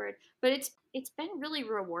the right word, but it's been really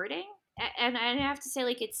rewarding, and I have to say,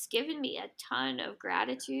 like, it's given me a ton of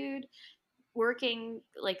gratitude working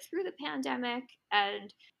like through the pandemic,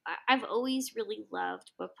 and I've always really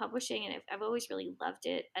loved book publishing, and I've always really loved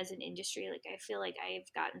it as an industry. Like I feel like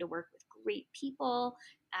I've gotten to work with great people,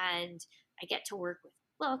 and I get to work with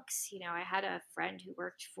books. You know, I had a friend who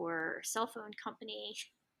worked for a cell phone company.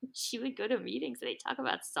 She would go to meetings and they talk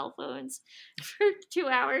about cell phones for 2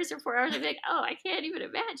 hours or 4 hours. I'd be like, oh, I can't even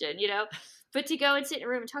imagine, you know. But to go and sit in a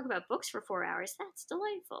room and talk about books for 4 hours, that's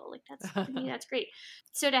delightful. Like that's, to me, that's great.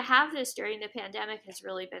 So to have this during the pandemic has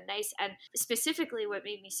really been nice. And specifically what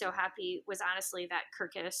made me so happy was honestly that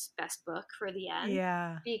Kirkus best book for the end,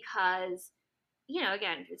 Yeah. because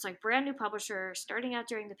again, it's like brand new publisher starting out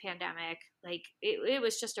during the pandemic. Like it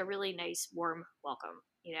was just a really nice, warm welcome.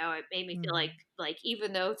 It made me feel Mm. like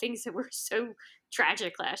even though things that were so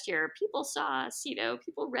tragic last year, people saw us.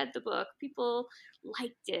 People read the book, people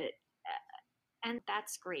liked it, and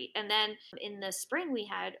that's great. And then in the spring, we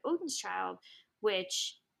had Odin's Child,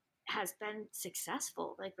 which has been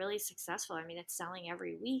successful, like really successful. I mean, it's selling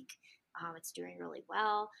every week. It's doing really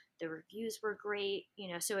well. The reviews were great.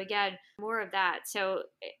 So again, more of that. So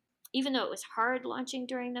even though it was hard launching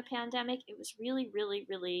during the pandemic, it was really, really,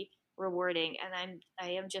 really rewarding. And I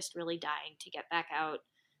am just really dying to get back out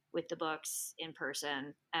with the books in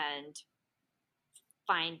person and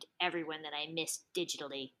find everyone that I missed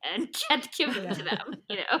digitally and give them to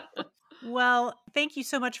Yeah. them. Well, thank you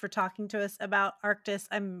so much for talking to us about Arctis.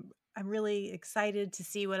 I'm really excited to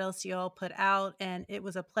see what else you all put out, and it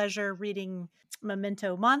was a pleasure reading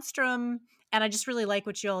Memento Monstrum, and I just really like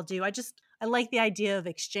what you all do. I like the idea of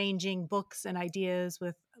exchanging books and ideas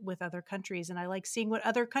with other countries, and I like seeing what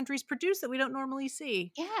other countries produce that we don't normally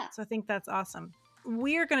see. Yeah. So I think that's awesome.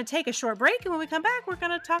 We're going to take a short break, and when we come back, we're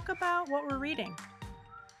going to talk about what we're reading.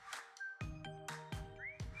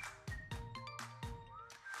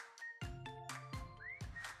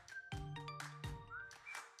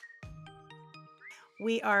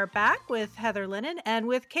 We are back with Heather Lennon and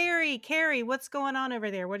with Carrie. Carrie, what's going on over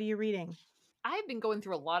there? What are you reading? I've been going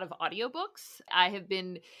through a lot of audiobooks. I have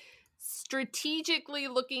been strategically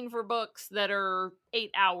looking for books that are 8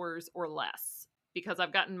 hours or less because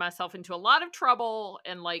I've gotten myself into a lot of trouble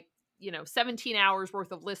and 17 hours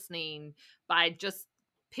worth of listening by just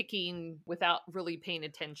picking without really paying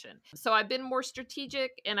attention. So I've been more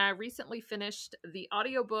strategic, and I recently finished the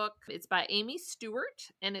audiobook. It's by Amy Stewart,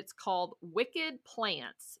 and it's called Wicked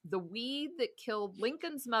Plants: The Weed That Killed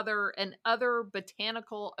Lincoln's Mother and Other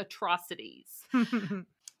Botanical Atrocities.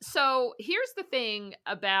 So here's the thing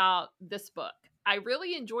about this book. I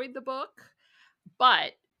really enjoyed the book,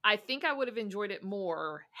 but I think I would have enjoyed it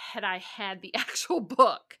more had I had the actual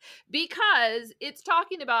book, because it's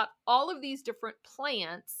talking about all of these different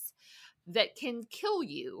plants that can kill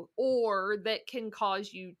you or that can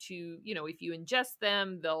cause you to, if you ingest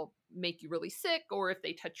them, they'll make you really sick, or if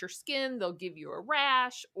they touch your skin, they'll give you a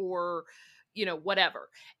rash or, whatever.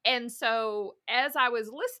 And so as I was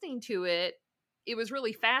listening to it, it was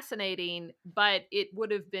really fascinating, but it would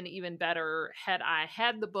have been even better had I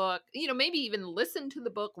had the book, maybe even listen to the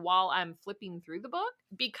book while I'm flipping through the book.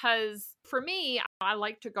 Because for me, I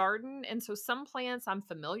like to garden. And so some plants I'm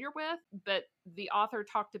familiar with, but the author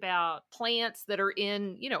talked about plants that are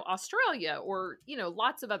in, Australia or,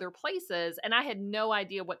 lots of other places. And I had no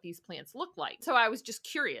idea what these plants look like. So I was just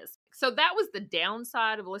curious. So that was the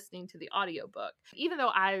downside of listening to the audiobook. Even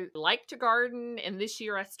though I like to garden, and this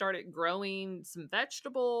year I started growing some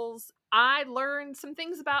vegetables, I learned some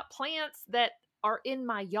things about plants that are in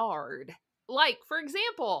my yard. Like, for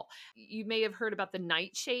example, you may have heard about the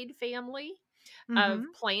nightshade family of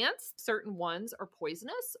Mm-hmm. plants. Certain ones are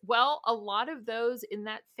poisonous. Well, a lot of those in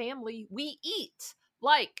that family we eat,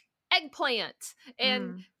 like eggplant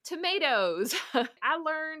and Mm. tomatoes. I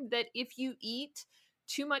learned that if you eat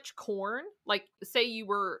too much corn, like say you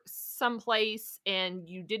were someplace and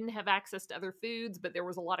you didn't have access to other foods, but there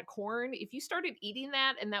was a lot of corn, if you started eating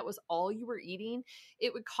that and that was all you were eating,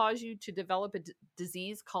 it would cause you to develop a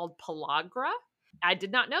disease called pellagra. I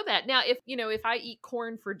did not know that. Now, if I eat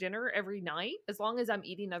corn for dinner every night, as long as I'm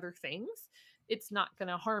eating other things, it's not going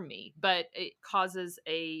to harm me, but it causes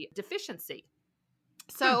a deficiency.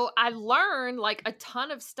 Hmm. So I learned like a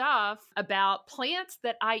ton of stuff about plants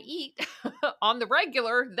that I eat on the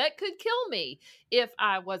regular that could kill me if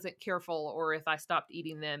I wasn't careful or if I stopped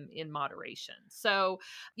eating them in moderation. So,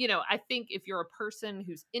 I think if you're a person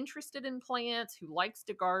who's interested in plants, who likes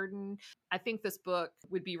to garden, I think this book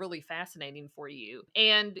would be really fascinating for you.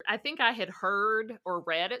 And I think I had heard or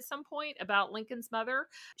read at some point about Lincoln's mother.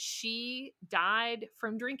 She died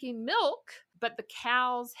from drinking milk, but the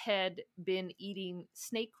cows had been eating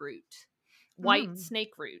snake root, white Mm.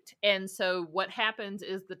 snake root. And so what happens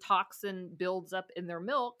is the toxin builds up in their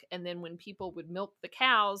milk. And then when people would milk the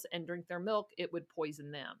cows and drink their milk, it would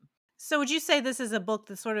poison them. So would you say this is a book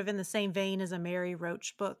that's sort of in the same vein as a Mary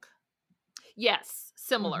Roach book? Yes,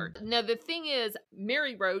 similar. Mhm. Now, the thing is,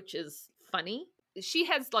 Mary Roach is funny. She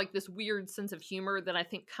has like this weird sense of humor that I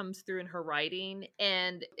think comes through in her writing.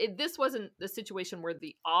 And this wasn't the situation where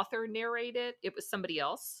the author narrated, it was somebody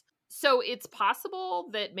else. So it's possible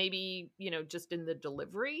that maybe, just in the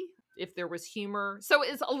delivery, if there was humor. So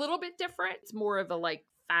it's a little bit different. It's more of a like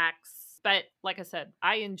facts. But like I said,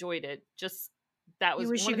 I enjoyed it. Just that You was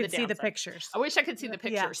wish one you of the could see the downsides. pictures. I wish I could see the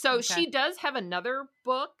Yeah, picture. So okay. she does have another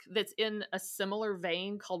book that's in a similar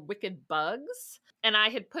vein called Wicked Bugs. And I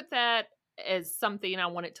had put that as something I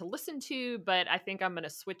wanted to listen to, but I think I'm going to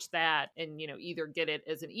switch that and, either get it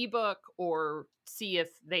as an ebook or see if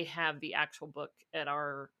they have the actual book at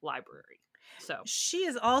our library. So, She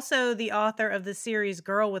is also the author of the series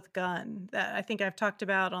Girl with Gun that I think I've talked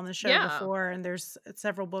about on the show yeah. before, and there's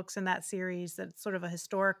several books in that series that's sort of a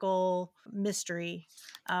historical mystery.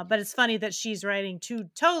 But it's funny that she's writing two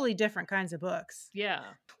totally different kinds of books. Yeah.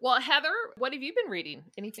 Well, Heather, what have you been reading?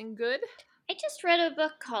 Anything good? I just read a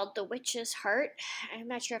book called The Witch's Heart. I'm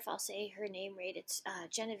not sure if I'll say her name right. It's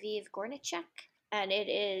Genevieve Gornichek, and it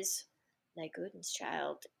is like Goodn's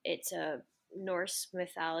Child. It's a Norse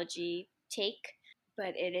mythology take,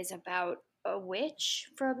 but it is about a witch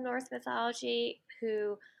from Norse mythology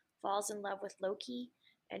who falls in love with Loki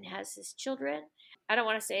and has his children. I don't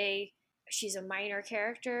want to say she's a minor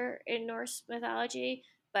character in Norse mythology,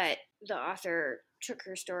 but the author took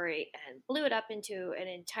her story and blew it up into an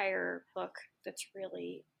entire book that's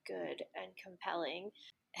really good and compelling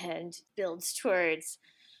and builds towards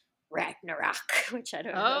Ragnarok, which I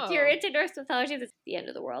don't know if you're Oh, into Norse mythology, that's the end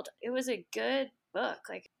of the world. It was a good book.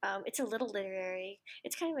 Like, it's a little literary.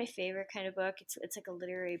 It's kind of my favorite kind of book. It's like a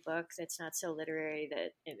literary book that's not so literary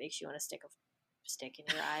that it makes you want to stick a stick in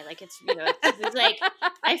your eye. Like it's like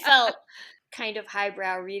I felt kind of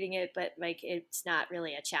highbrow reading it, but like it's not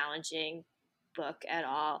really a challenging book at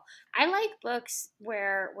all. I like books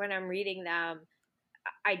where when I'm reading them,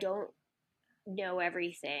 I don't know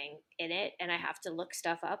everything in it and I have to look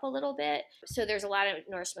stuff up a little bit. So there's a lot of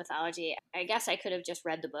Norse mythology. I guess I could have just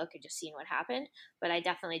read the book and just seen what happened, but I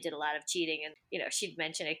definitely did a lot of cheating. And, she'd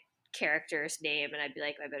mention a character's name and I'd be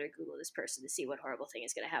like, I better Google this person to see what horrible thing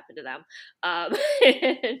is going to happen to them.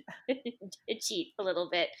 And cheat a little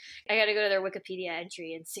bit. I got to go to their Wikipedia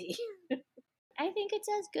entry and see. I think it's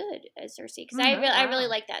as good as Cersei because Mm. I really wow.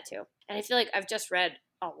 like that too. And I feel like I've just read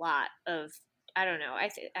a lot of I don't know.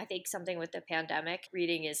 I think something with the pandemic,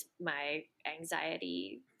 reading is my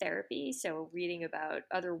anxiety therapy. So reading about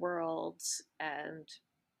other worlds and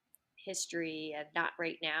history and not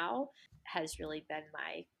right now has really been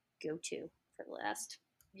my go-to for the last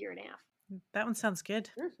year and a half. That one sounds good.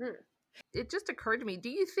 Mm-hmm. It just occurred to me, do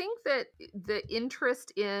you think that the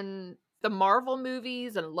interest in the Marvel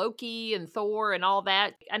movies and Loki and Thor and all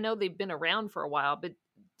that, I know they've been around for a while, but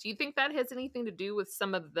do you think that has anything to do with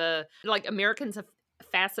some of the like Americans'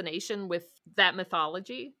 fascination with that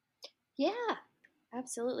mythology? Yeah,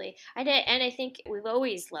 absolutely. I did, and I think we've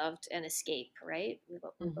always loved an escape, right? We've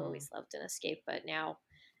Hmm. always loved an escape, but now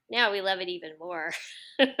we love it even more.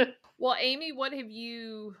 Well, Amy, what have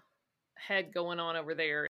you had going on over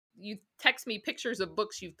there? You text me pictures of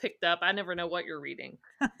books you've picked up. I never know what you're reading.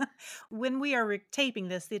 When we are taping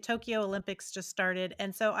this, the Tokyo Olympics just started.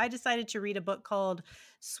 And so I decided to read a book called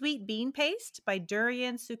Sweet Bean Paste by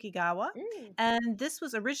Durian Sukigawa. Mm. And this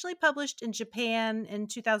was originally published in Japan in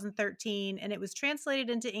 2013, and it was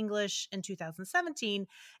translated into English in 2017.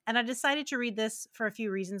 And I decided to read this for a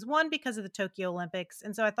few reasons. One, because of the Tokyo Olympics.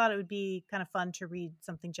 And so I thought it would be kind of fun to read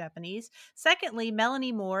something Japanese. Secondly,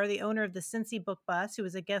 Melanie Moore, the owner of the Cincy Book Bus, who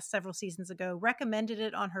was a guest several seasons ago, recommended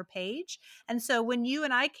it on her page. And so when you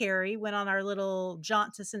and I, Carrie, went on our little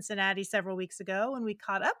jaunt to Cincinnati several weeks ago and we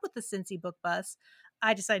caught up with the Cincy Book Bus,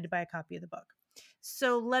 I decided to buy a copy of the book.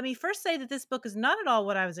 So let me first say that this book is not at all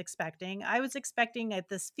what I was expecting. I was expecting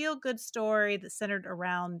this feel-good story that centered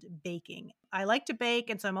around baking. I like to bake,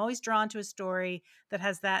 and so I'm always drawn to a story that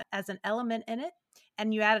has that as an element in it.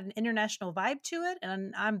 And you add an international vibe to it,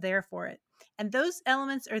 and I'm there for it. And those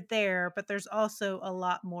elements are there, but there's also a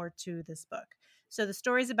lot more to this book. So the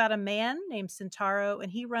story is about a man named Sentaro,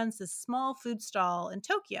 and he runs this small food stall in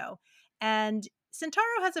Tokyo. And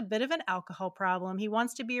Sentaro has a bit of an alcohol problem. He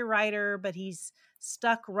wants to be a writer, but he's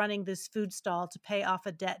stuck running this food stall to pay off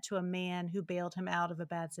a debt to a man who bailed him out of a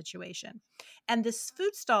bad situation. And this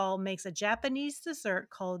food stall makes a Japanese dessert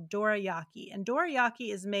called dorayaki. And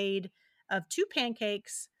dorayaki is made of two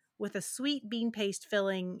pancakes with a sweet bean paste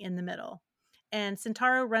filling in the middle. And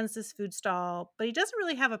Sentaro runs this food stall, but he doesn't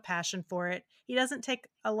really have a passion for it. He doesn't take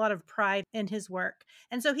a lot of pride in his work.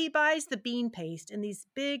 And so he buys the bean paste in these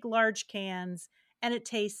big, large cans, and it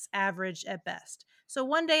tastes average at best. So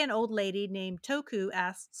one day, an old lady named Toku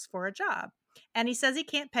asks for a job. And he says he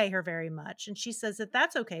can't pay her very much. And she says that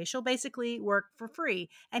that's okay. She'll basically work for free.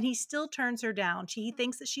 And he still turns her down. He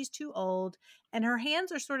thinks that she's too old and her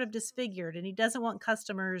hands are sort of disfigured. And he doesn't want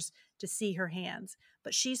customers to see her hands.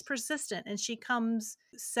 But she's persistent and she comes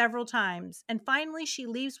several times. And finally, she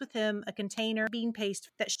leaves with him a container of bean paste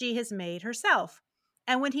that she has made herself.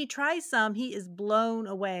 And when he tries some, he is blown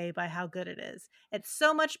away by how good it is. It's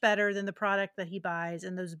so much better than the product that he buys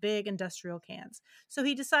in those big industrial cans. So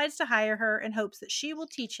he decides to hire her in hopes that she will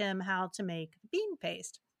teach him how to make bean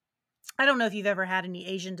paste. I don't know if you've ever had any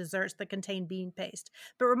Asian desserts that contain bean paste,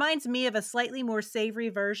 but it reminds me of a slightly more savory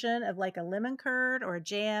version of like a lemon curd or a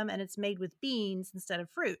jam, and it's made with beans instead of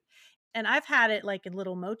fruit. And I've had it like in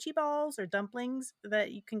little mochi balls or dumplings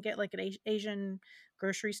that you can get like at Asian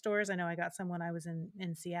grocery stores. I know I got some when I was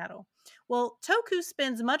in Seattle. Well, Toku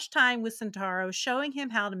spends much time with Sentaro showing him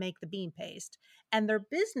how to make the bean paste, and their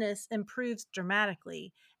business improves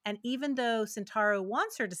dramatically. And even though Sentaro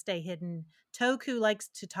wants her to stay hidden, Toku likes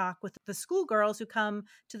to talk with the schoolgirls who come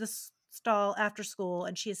to the stall after school,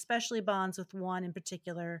 and she especially bonds with one in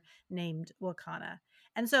particular named Wakana.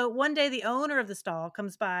 And so one day, the owner of the stall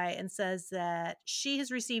comes by and says that she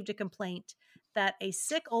has received a complaint that a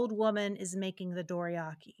sick old woman is making the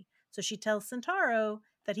dorayaki. So she tells Sentaro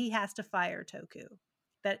that he has to fire Toku,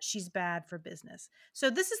 that she's bad for business. So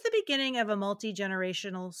this is the beginning of a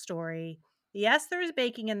multi-generational story. Yes, there's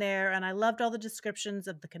baking in there, and I loved all the descriptions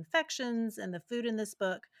of the confections and the food in this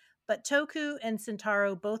book, but Toku and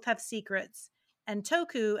Sentaro both have secrets, and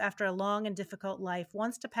Toku, after a long and difficult life,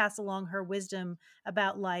 wants to pass along her wisdom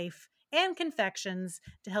about life and confections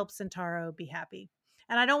to help Sentaro be happy.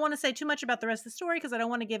 And I don't want to say too much about the rest of the story because I don't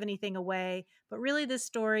want to give anything away, but really this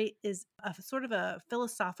story is a sort of a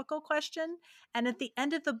philosophical question. And at the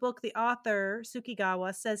end of the book, the author,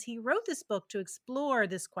 Sukigawa, says he wrote this book to explore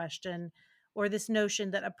this question or this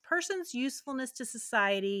notion that a person's usefulness to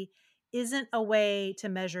society isn't a way to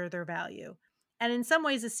measure their value. And in some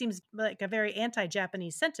ways, this seems like a very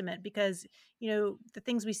anti-Japanese sentiment because, the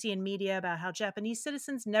things we see in media about how Japanese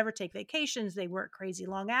citizens never take vacations, they work crazy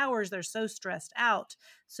long hours, they're so stressed out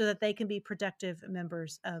so that they can be productive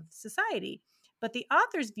members of society. But the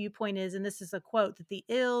author's viewpoint is, and this is a quote, that the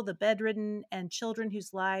ill, the bedridden, and children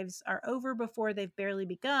whose lives are over before they've barely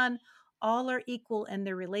begun all are equal in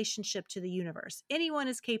their relationship to the universe. Anyone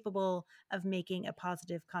is capable of making a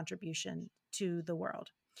positive contribution to the world.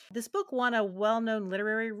 This book won a well-known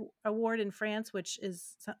literary award in France, which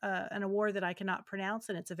is an award that I cannot pronounce,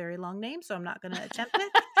 and it's a very long name, so I'm not going to attempt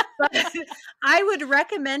it. But I would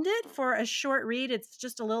recommend it for a short read. It's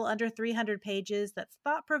just a little under 300 pages. That's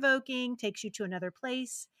thought-provoking, takes you to another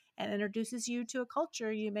place, and introduces you to a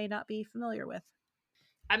culture you may not be familiar with.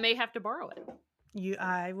 I may have to borrow it.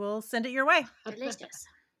 I will send it your way. Delicious.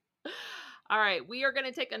 All right, we are going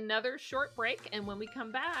to take another short break, and when we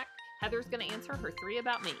come back, Heather's going to answer her 3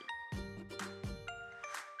 about me.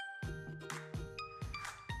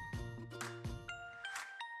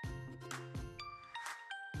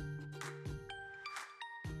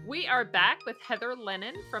 We are back with Heather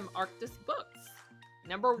Lennon from Arctis Books.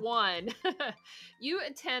 Number 1, you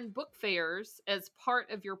attend book fairs as part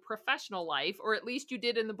of your professional life, or at least you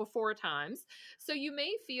did in the before times, so you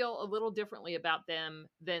may feel a little differently about them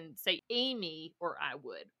than, say, Amy or I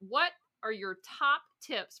would. What are your top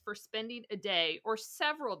tips for spending a day or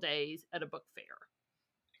several days at a book fair?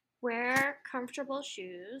 Wear comfortable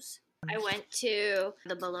shoes. I went to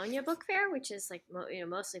the Bologna Book Fair, which is like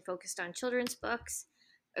mostly focused on children's books,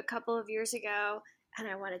 a couple of years ago, and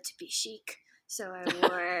I wanted to be chic. So I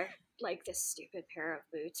wore like this stupid pair of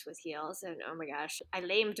boots with heels, and oh my gosh, I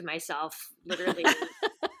lamed myself, literally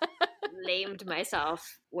lamed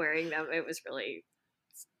myself wearing them. It was really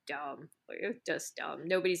dumb. It was just dumb.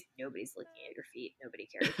 Nobody's looking at your feet. Nobody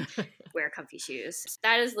cares. Wear comfy shoes.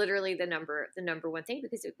 That is literally the number one thing,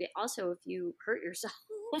 because also if you hurt yourself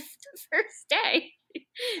the first day,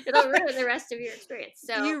 it'll ruin the rest of your experience.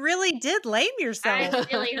 So you really did lame yourself. I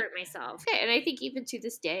really hurt myself. Okay, and I think even to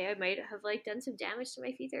this day, I might have like done some damage to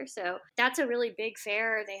my feet there. So that's a really big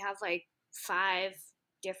fair. They have like 5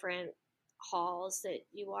 different halls that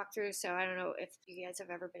you walk through. So I don't know if you guys have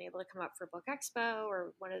ever been able to come up for Book Expo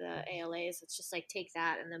or one of the ALAs. It's just like take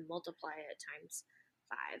that and then multiply it times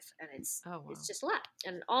 5, and it's just a lot.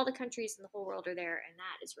 And all the countries in the whole world are there, and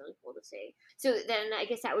that is really cool to see. So then I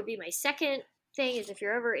guess that would be my second thing, is if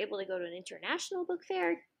you're ever able to go to an international book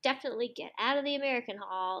fair, definitely get out of the American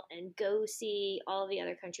Hall and go see all of the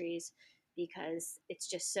other countries, because it's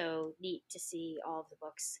just so neat to see all of the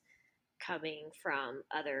books coming from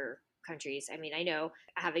other countries. I mean, I know,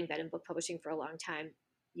 having been in book publishing for a long time,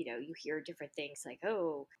 you hear different things like,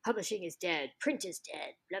 oh, publishing is dead, print is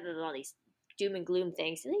dead, blah, blah, blah, all these doom and gloom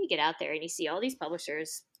things. And then you get out there and you see all these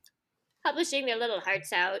publishers publishing their little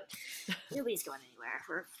hearts out. Nobody's going anywhere.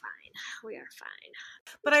 We're fine. We are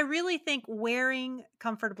fine. But I really think wearing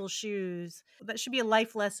comfortable shoes, that should be a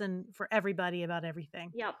life lesson for everybody about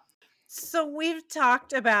everything. Yep. So we've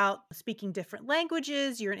talked about speaking different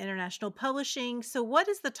languages. You're in international publishing. So what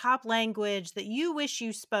is the top language that you wish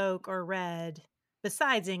you spoke or read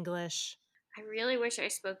besides English? I really wish I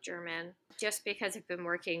spoke German, just because I've been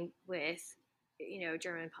working with,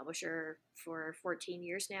 German publisher for 14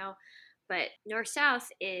 years now. But North South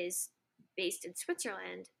is based in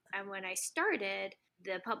Switzerland. And when I started,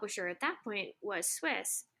 the publisher at that point was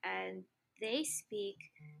Swiss, and they speak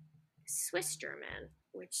Swiss German,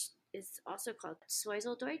 which is also called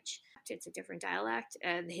Sweiseldeutsch. It's a different dialect.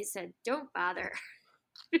 And they said, don't bother,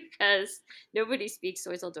 because nobody speaks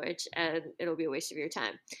Sweiseldeutsch and it'll be a waste of your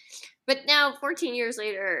time. But now, 14 years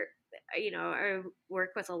later, I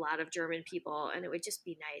work with a lot of German people, and it would just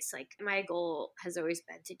be nice. Like, my goal has always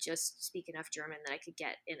been to just speak enough German that I could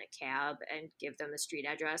get in a cab and give them the street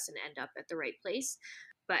address and end up at the right place.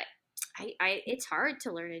 But it's hard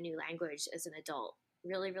to learn a new language as an adult.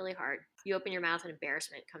 Really, really hard. You open your mouth and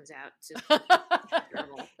embarrassment comes out. It's just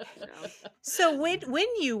terrible. So when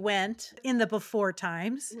you went in the before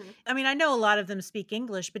times, I mean, I know a lot of them speak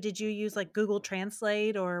English, but did you use like Google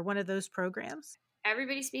Translate or one of those programs?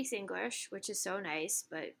 Everybody speaks English, which is so nice,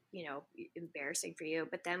 but embarrassing for you.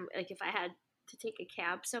 But then, like, if I had to take a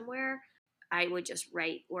cab somewhere, I would just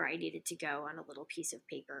write where I needed to go on a little piece of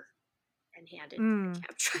paper and hand it to the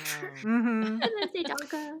cab driver. And then say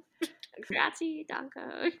danke, grazie,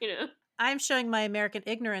 danke, I'm showing my American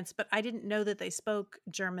ignorance, but I didn't know that they spoke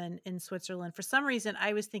German in Switzerland. For some reason,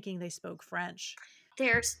 I was thinking they spoke French.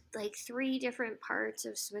 There's like 3 different parts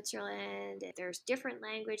of Switzerland. There's different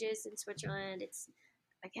languages in Switzerland. It's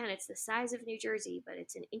the size of New Jersey, but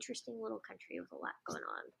it's an interesting little country with a lot going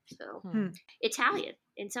on. So Italian.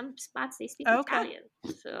 In some spots, they speak Italian.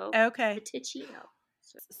 So the Ticino.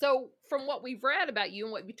 So from what we've read about you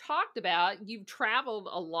and what we talked about, you've traveled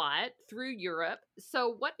a lot through Europe.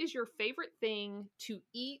 So what is your favorite thing to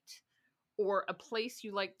eat, or a place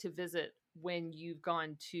you like to visit when you've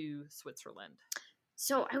gone to Switzerland?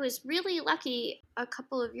 So I was really lucky. A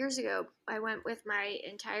couple of years ago, I went with my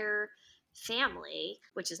entire family,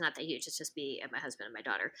 which is not that huge. It's just me and my husband and my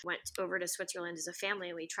daughter. Went over to Switzerland as a family,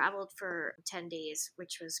 and we traveled for 10 days,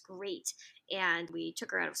 which was great. And we took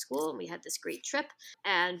her out of school, and we had this great trip.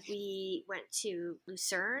 And we went to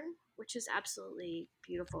Lucerne, which is absolutely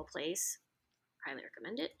beautiful place. Highly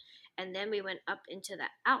recommend it. And then we went up into the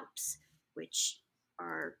Alps, which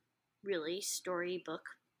are really storybook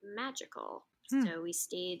magical. So we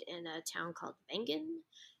stayed in a town called Mengen,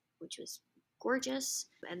 which was gorgeous.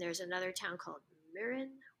 And there's another town called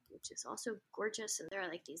Mürren, which is also gorgeous. And there are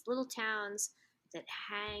like these little towns that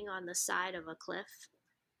hang on the side of a cliff,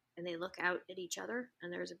 and they look out at each other.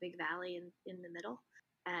 And there's a big valley in the middle,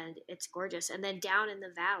 and it's gorgeous. And then down in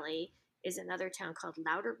the valley is another town called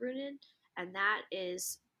Lauterbrunnen. And that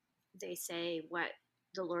is, they say, what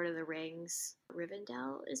the Lord of the Rings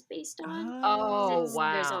Rivendell is based on. Oh,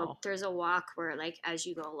 wow. There's a walk where, like, as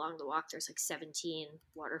you go along the walk, there's like 17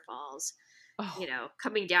 waterfalls,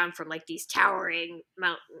 coming down from like these towering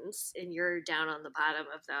mountains, and you're down on the bottom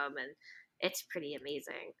of them, and it's pretty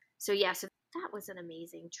amazing. So so that was an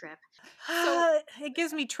amazing trip. So it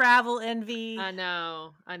gives me travel envy. I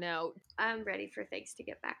know. I'm ready for things to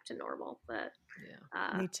get back to normal, but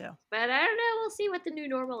me too. But I don't know. We'll see what the new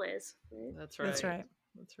normal is. That's right.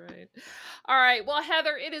 All right. Well,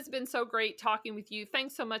 Heather, it has been so great talking with you.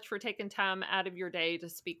 Thanks so much for taking time out of your day to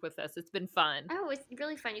speak with us. It's been fun. Oh, it's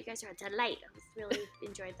really fun. You guys are a delight. I really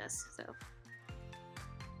enjoyed this. So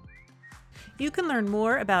you can learn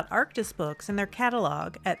more about Arctis Books and their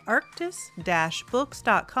catalog at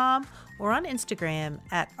arctis-books.com or on Instagram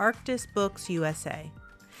at arctisbooksusa.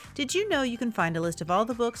 Did you know you can find a list of all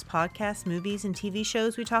the books, podcasts, movies, and TV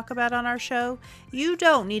shows we talk about on our show? You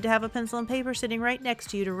don't need to have a pencil and paper sitting right next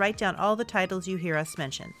to you to write down all the titles you hear us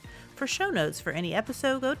mention. For show notes for any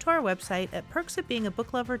episode, go to our website at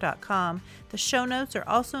perksofbeingabooklover.com. The show notes are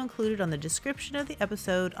also included on the description of the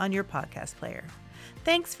episode on your podcast player.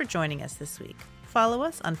 Thanks for joining us this week. Follow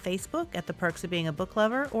us on Facebook at The Perks of Being a Book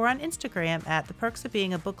Lover or on Instagram at The Perks of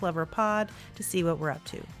Being a Book Lover Pod to see what we're up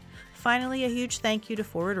to. Finally, a huge thank you to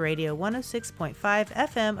Forward Radio 106.5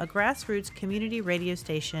 FM, a grassroots community radio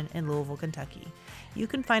station in Louisville, Kentucky. You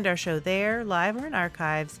can find our show there, live or in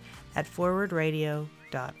archives, at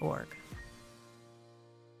forwardradio.org.